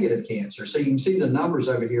HPV negative cancer. So you can see the numbers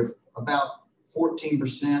over here. About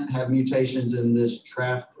 14% have mutations in this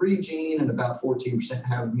TRAF3 gene, and about 14%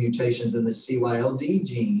 have mutations in the CYLD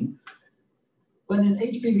gene. But in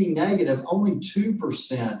HPV negative, only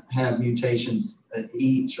 2% have mutations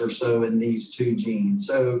each or so in these two genes.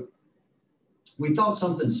 So we thought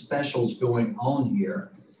something special is going on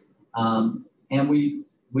here. And we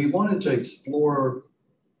wanted to explore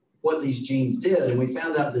what these genes did. And we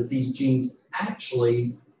found out that these genes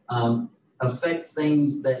actually affect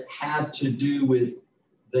things that have to do with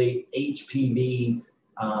the HPV,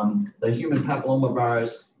 the human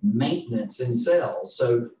papillomavirus maintenance in cells.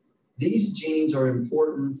 So these genes are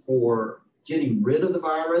important for getting rid of the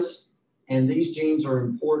virus, and these genes are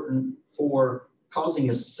important for causing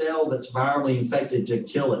a cell that's virally infected to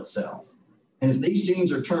kill itself. And if these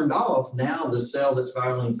genes are turned off, now the cell that's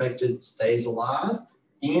virally infected stays alive,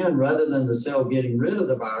 and rather than the cell getting rid of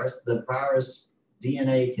the virus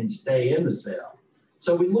DNA can stay in the cell.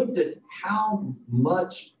 So we looked at how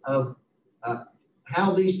much of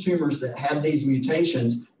how these tumors that have these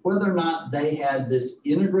mutations, whether or not they had this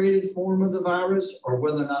integrated form of the virus or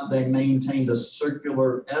whether or not they maintained a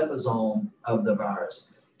circular episome of the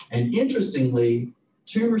virus. And interestingly,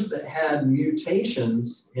 tumors that had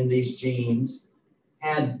mutations in these genes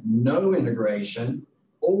had no integration,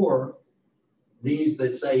 or these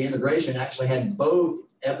that say integration actually had both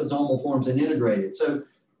episomal forms and integrated. So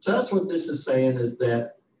to us, what this is saying is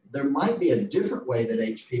that there might be a different way that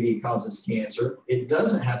HPV causes cancer. It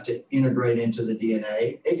doesn't have to integrate into the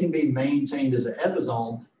DNA. It can be maintained as an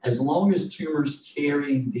episome as long as tumors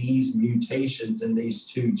carry these mutations in these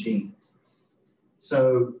two genes.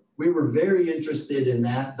 So we were very interested in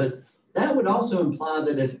that, but that would also imply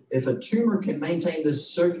that if a tumor can maintain this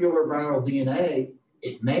circular viral DNA,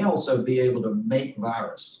 it may also be able to make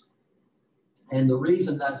virus. And the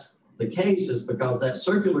reason that's the case is because that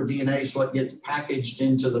circular DNA is what gets packaged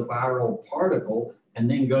into the viral particle and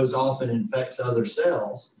then goes off and infects other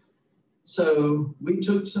cells. So we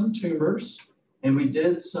took some tumors and we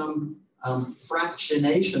did some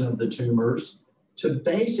fractionation of the tumors to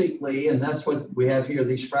basically, and that's what we have here,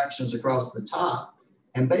 these fractions across the top.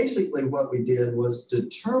 And basically what we did was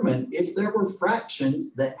determine if there were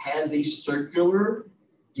fractions that had these circular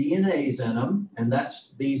DNAs in them, and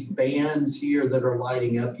that's these bands here that are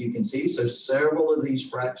lighting up, you can see. So several of these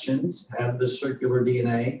fractions have the circular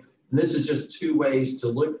DNA. And this is just two ways to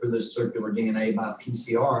look for this circular DNA by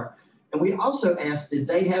PCR. And we also asked, did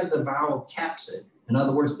they have the viral capsid? In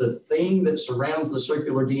other words, the thing that surrounds the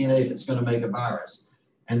circular DNA if it's going to make a virus.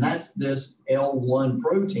 And that's this L1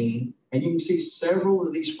 protein. And you can see several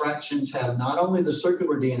of these fractions have not only the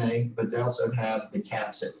circular DNA, but they also have the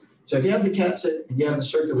capsid. So if you have the capsid and you have the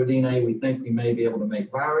circular DNA, we think we may be able to make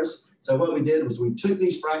virus. So what we did was we took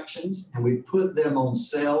these fractions and we put them on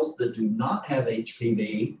cells that do not have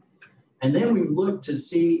HPV. And then we looked to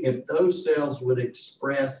see if those cells would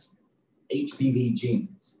express HPV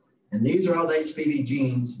genes. And these are all the HPV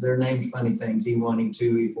genes. They're named funny things, E1,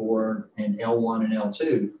 E2, E4, and L1 and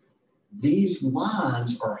L2. These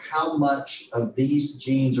lines are how much of these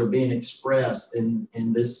genes are being expressed in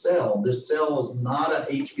this cell. This cell is not an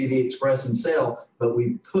HPV expressing cell, but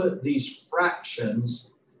we put these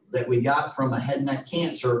fractions that we got from a head and neck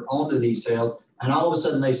cancer onto these cells, and all of a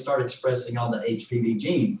sudden they start expressing all the HPV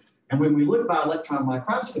genes. And when we look by electron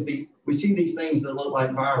microscopy, we see these things that look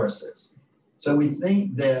like viruses. So we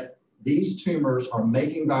think that these tumors are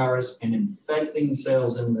making virus and infecting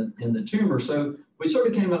cells in the tumor. So we sort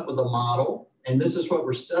of came up with a model, and this is what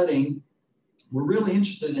we're studying. We're really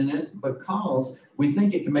interested in it because we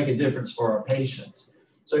think it can make a difference for our patients.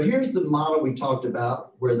 So here's the model we talked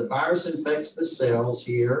about where the virus infects the cells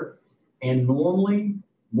here, and normally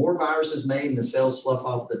more virus is made and the cells slough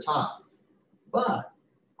off the top. But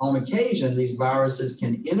on occasion, these viruses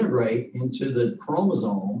can integrate into the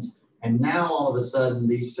chromosomes, and now all of a sudden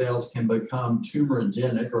these cells can become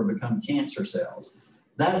tumorigenic or become cancer cells.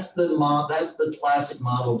 That's the classic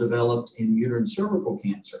model developed in uterine cervical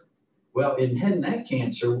cancer. Well, in head and neck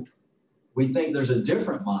cancer, we think there's a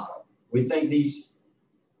different model. We think these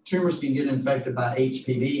tumors can get infected by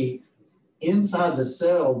HPV. Inside the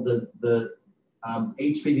cell, the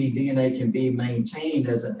HPV DNA can be maintained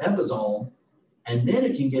as an episome, and then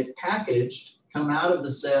it can get packaged, come out of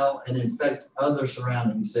the cell, and infect other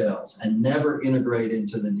surrounding cells and never integrate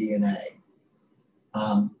into the DNA.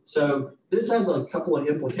 So this has a couple of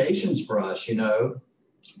implications for us, you know.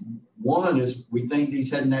 One is we think these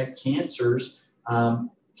head and neck cancers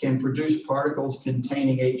can produce particles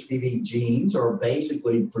containing HPV genes, or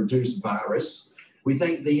basically produce virus. We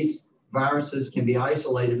think these viruses can be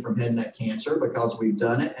isolated from head and neck cancer because we've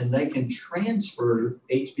done it, and they can transfer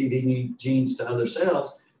HPV genes to other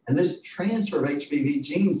cells. And this transfer of HPV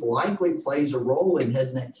genes likely plays a role in head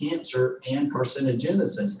and neck cancer and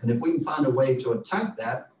carcinogenesis. And if we can find a way to attack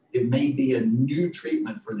that, it may be a new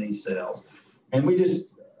treatment for these cells. And we just,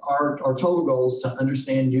 our total goal is to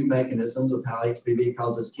understand new mechanisms of how HPV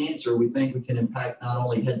causes cancer. We think we can impact not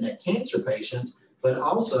only head and neck cancer patients, but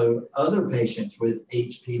also other patients with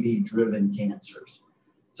HPV-driven cancers.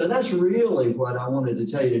 So that's really what I wanted to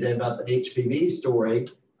tell you today about the HPV story.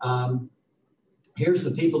 Here's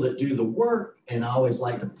the people that do the work, and I always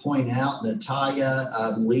like to point out Natalia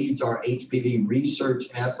leads our HPV research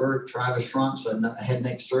effort. Travis Schrump's a head and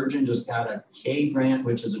neck surgeon, just got a K grant,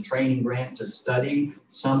 which is a training grant to study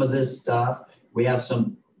some of this stuff. We have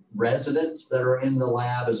some residents that are in the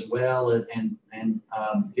lab as well, and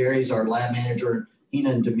Gary's our lab manager.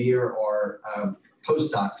 Hina and Demir are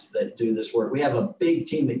postdocs that do this work. We have a big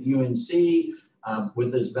team at UNC.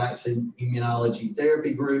 With this vaccine immunology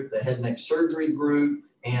therapy group, the head and neck surgery group,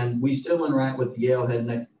 and we still interact with the Yale head and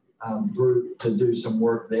neck group to do some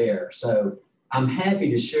work there. So I'm happy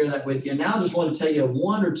to share that with you. Now I just want to tell you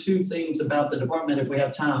one or two things about the department if we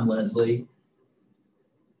have time, Leslie.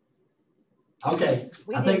 Okay,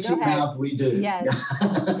 I think she mouthed we do. Yes.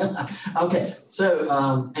 Okay, so,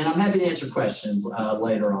 and I'm happy to answer questions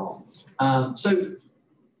later on.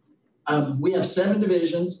 We have 7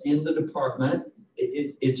 divisions in the department.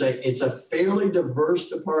 It's a fairly diverse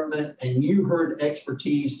department, and you heard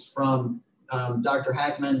expertise from Dr.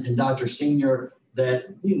 Hackman and Dr. Senior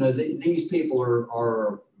that, you know, these people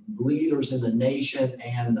are leaders in the nation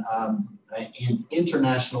and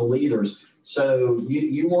international leaders. So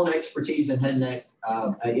you want expertise in head and neck,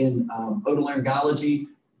 in otolaryngology,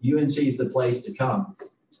 UNC is the place to come.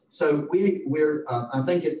 So we're I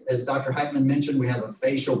think as Dr. Hackman mentioned, we have a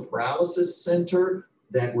facial paralysis center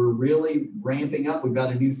that we're really ramping up. We've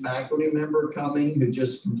got a new faculty member coming who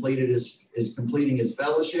just completed is completing his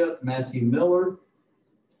fellowship, Matthew Miller.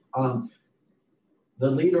 The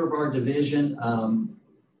leader of our division,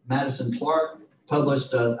 Madison Clark,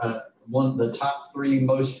 published one of the top 3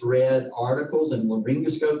 most read articles in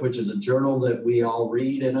Laryngoscope, which is a journal that we all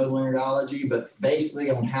read in otolaryngology, but basically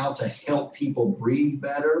on how to help people breathe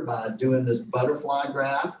better by doing this butterfly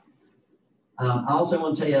graph. I also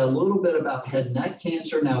want to tell you a little bit about head and neck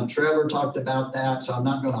cancer. Now, Trevor talked about that, so I'm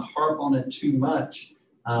not going to harp on it too much.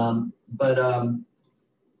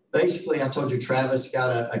 Basically, I told you Travis got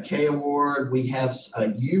a K award. We have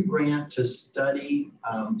a U grant to study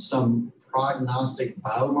some prognostic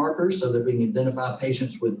biomarkers so that we can identify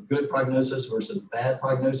patients with good prognosis versus bad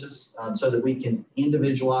prognosis, so that we can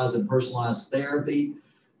individualize and personalize therapy.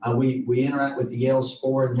 We interact with the Yale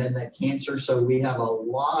Spore and head and neck cancer, so we have a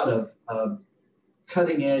lot of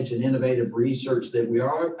cutting edge and innovative research that we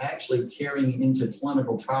are actually carrying into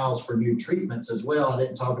clinical trials for new treatments as well. I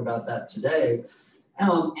didn't talk about that today.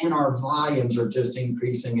 And our volumes are just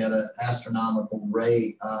increasing at an astronomical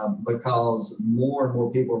rate because more and more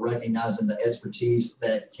people are recognizing the expertise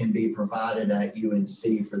that can be provided at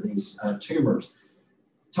UNC for these tumors.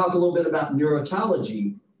 Talk a little bit about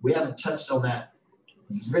neurotology. We haven't touched on that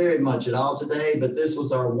very much at all today, but this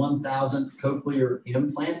was our 1,000th cochlear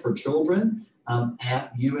implant for children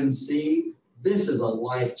at UNC. This is a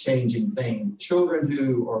life-changing thing. Children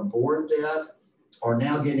who are born deaf are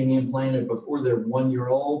now getting implanted before they're 1 year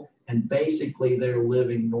old, and basically they're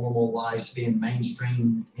living normal lives, being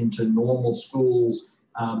mainstreamed into normal schools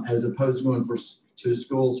as opposed to going to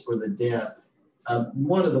schools for the deaf.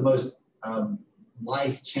 One of the most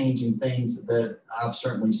life-changing things that I've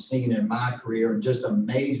certainly seen in my career, and just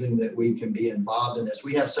amazing that we can be involved in this.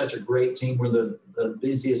 We have such a great team. We're the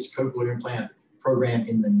busiest cochlear implant program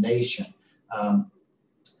in the nation.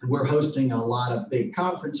 We're hosting a lot of big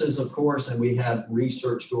conferences, of course, and we have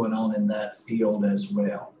research going on in that field as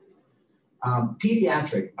well.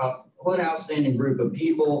 Pediatric, what an outstanding group of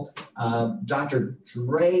people. Dr.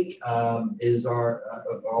 Drake was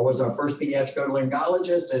our first pediatric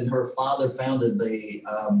otolaryngologist, and her father founded the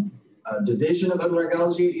division of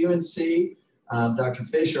otolaryngology at UNC. Dr.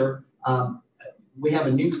 Fisher, we have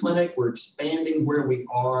a new clinic. We're expanding where we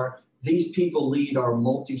are. These people lead our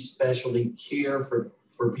multi-specialty care for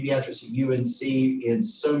pediatrics at UNC in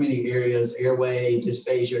so many areas: airway,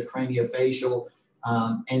 dysphagia, craniofacial,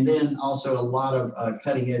 and then also a lot of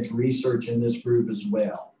cutting edge research in this group as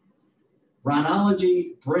well.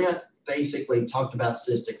 Rhinology, Brent basically talked about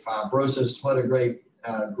cystic fibrosis. What a great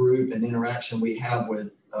group and interaction we have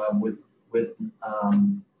with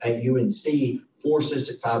at UNC for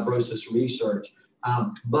cystic fibrosis research.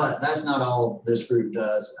 But that's not all this group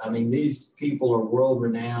does. I mean, these people are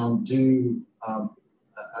world-renowned, do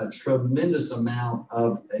a tremendous amount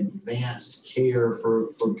of advanced care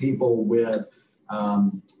for people with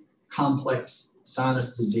complex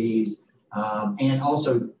sinus disease and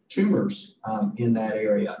also tumors in that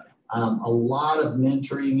area. A lot of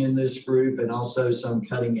mentoring in this group and also some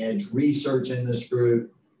cutting-edge research in this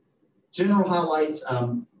group. General highlights.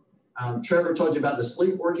 Trevor told you about the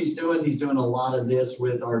sleep work he's doing. He's doing a lot of this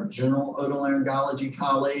with our general otolaryngology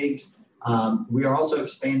colleagues. We are also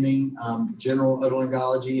expanding general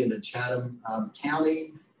otolaryngology into Chatham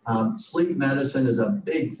County. Sleep medicine is a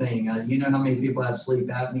big thing. You know how many people have sleep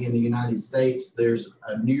apnea in the United States? There's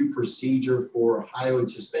a new procedure for hyoid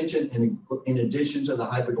suspension in addition to the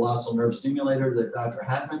hypoglossal nerve stimulator that Dr.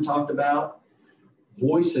 Hackman talked about.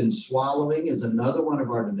 Voice and swallowing is another one of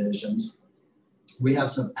our divisions. We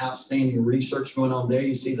have some outstanding research going on there.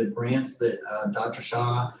 You see the grants that Dr.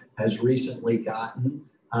 Shah has recently gotten,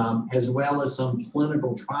 as well as some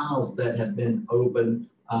clinical trials that have been open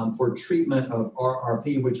for treatment of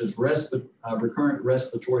RRP, which is recurrent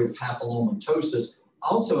respiratory papillomatosis,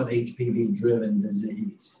 also an HPV-driven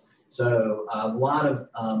disease. So a lot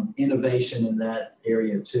of innovation in that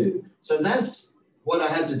area too. So that's what I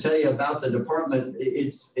have to tell you about the department.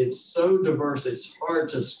 It's so diverse, it's hard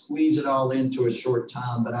to squeeze it all into a short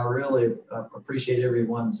time, but I really appreciate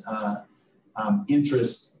everyone's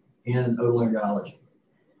interest in otolaryngology.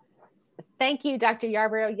 Thank you, Dr.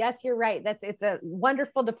 Yarborough. Yes, you're right. It's a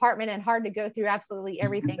wonderful department and hard to go through absolutely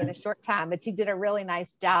everything in a short time, but you did a really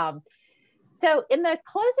nice job. So in the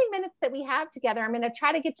closing minutes that we have together, I'm going to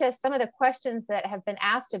try to get to some of the questions that have been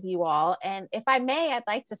asked of you all. And if I may, I'd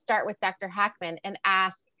like to start with Dr. Hackman and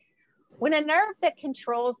ask, When a nerve that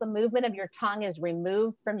controls the movement of your tongue is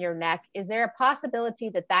removed from your neck, is there a possibility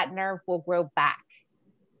that that nerve will grow back?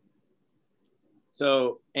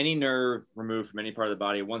 So any nerve removed from any part of the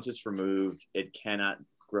body, once it's removed, it cannot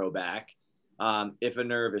grow back. If a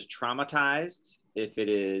nerve is traumatized, if it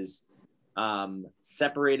is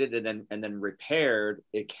separated and then repaired,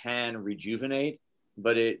 it can rejuvenate,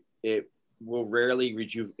 but it will rarely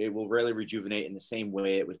rejuvenate in the same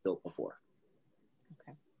way it was built before.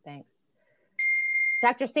 Okay, thanks.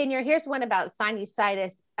 Dr. Senior, here's one about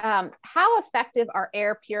sinusitis. How effective are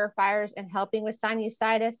air purifiers in helping with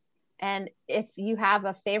sinusitis? And if you have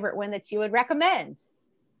a favorite one that you would recommend,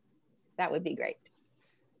 that would be great.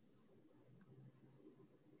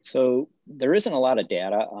 So there isn't a lot of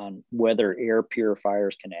data on whether air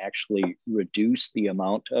purifiers can actually reduce the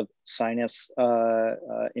amount of sinus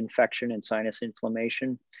infection and sinus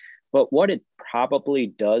inflammation. But what it probably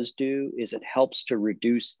does do is it helps to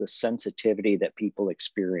reduce the sensitivity that people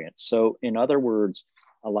experience. So in other words,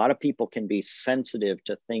 a lot of people can be sensitive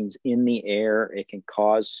to things in the air. It can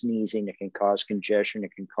cause sneezing, it can cause congestion,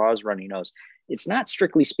 it can cause runny nose. It's not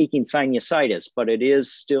strictly speaking sinusitis, but it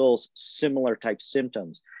is still similar type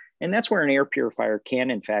symptoms. And that's where an air purifier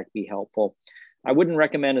can in fact be helpful. I wouldn't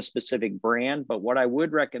recommend a specific brand, but what I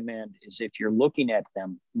would recommend is if you're looking at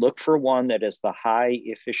them, look for one that is the high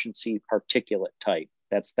efficiency particulate type.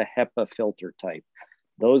 That's the HEPA filter type.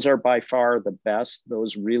 Those are by far the best.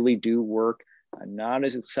 Those really do work. I'm not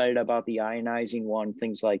as excited about the ionizing one,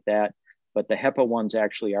 things like that, but the HEPA ones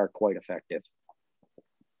actually are quite effective.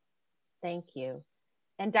 Thank you.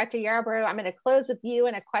 And Dr. Yarbrough, I'm going to close with you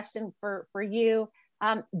and a question for you.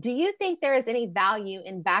 Do you think there is any value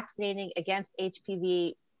in vaccinating against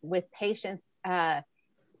HPV with patients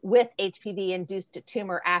with HPV-induced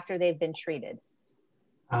tumor after they've been treated?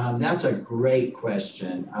 That's a great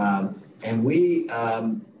question. And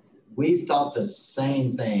we've thought the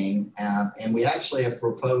same thing, and we actually have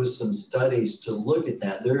proposed some studies to look at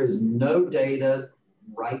that. There is no data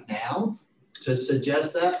right now to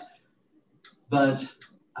suggest that, but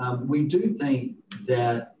we do think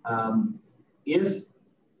that if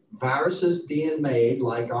viruses being made,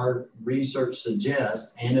 like our research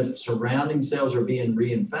suggests, and if surrounding cells are being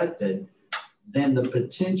reinfected, then the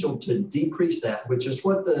potential to decrease that, which is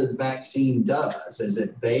what the vaccine does, is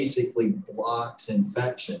it basically blocks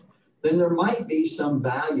infection, then there might be some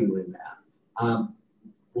value in that.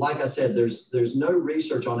 Like I said, there's no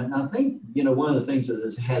research on it. And I think, one of the things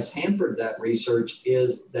that has hampered that research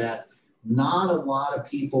is that not a lot of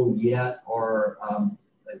people yet are,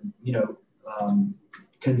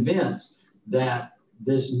 convinced that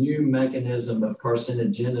this new mechanism of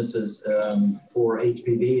carcinogenesis for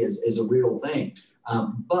HPV is a real thing.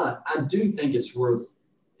 But I do think it's worth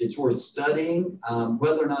studying.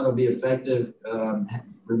 Whether or not it'll be effective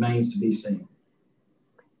remains to be seen.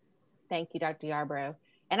 Thank you, Dr. Yarbrough.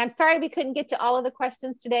 And I'm sorry we couldn't get to all of the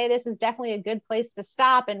questions today. This is definitely a good place to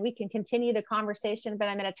stop and we can continue the conversation, but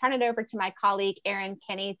I'm going to turn it over to my colleague, Erin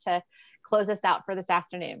Kinney, to close us out for this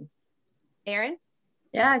afternoon. Erin?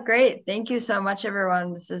 Yeah, great. Thank you so much,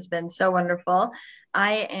 everyone. This has been so wonderful.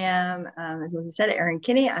 I am, as I said, Erin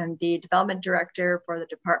Kinney. I'm the development director for the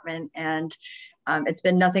department, and it's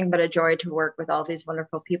been nothing but a joy to work with all these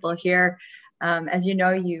wonderful people here. As you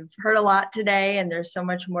know, you've heard a lot today, and there's so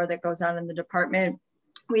much more that goes on in the department.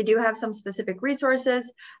 We do have some specific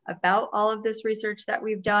resources about all of this research that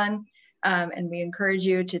we've done, and we encourage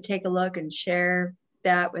you to take a look and share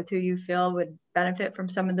that with who you feel would benefit from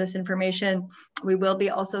some of this information. We will be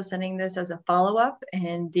also sending this as a follow-up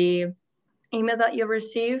in the email that you'll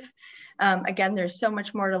receive. Again, there's so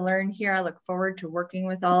much more to learn here. I look forward to working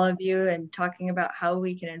with all of you and talking about how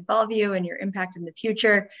we can involve you and your impact in the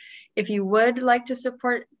future. If you would like to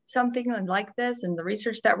support something like this and the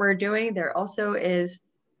research that we're doing, there also is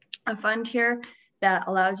a fund here that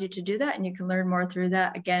allows you to do that, and you can learn more through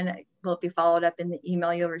that. Again, it will be followed up in the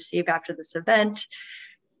email you'll receive after this event.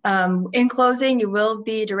 In closing, you will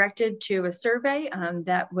be directed to a survey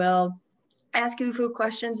that will ask you a few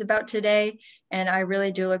questions about today, and I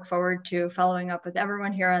really do look forward to following up with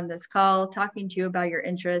everyone here on this call, talking to you about your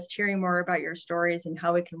interest, hearing more about your stories and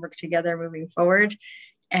how we can work together moving forward.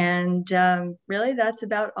 And really, that's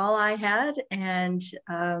about all I had, and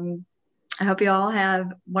I hope you all have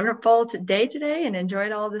a wonderful day today and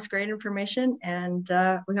enjoyed all this great information, and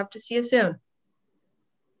we hope to see you soon.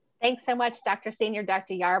 Thanks so much, Dr. Senior,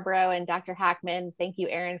 Dr. Yarbrough, and Dr. Hackman. Thank you,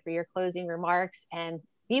 Erin, for your closing remarks, and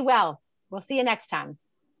be well. We'll see you next time.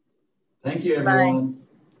 Thank you, everyone. Bye.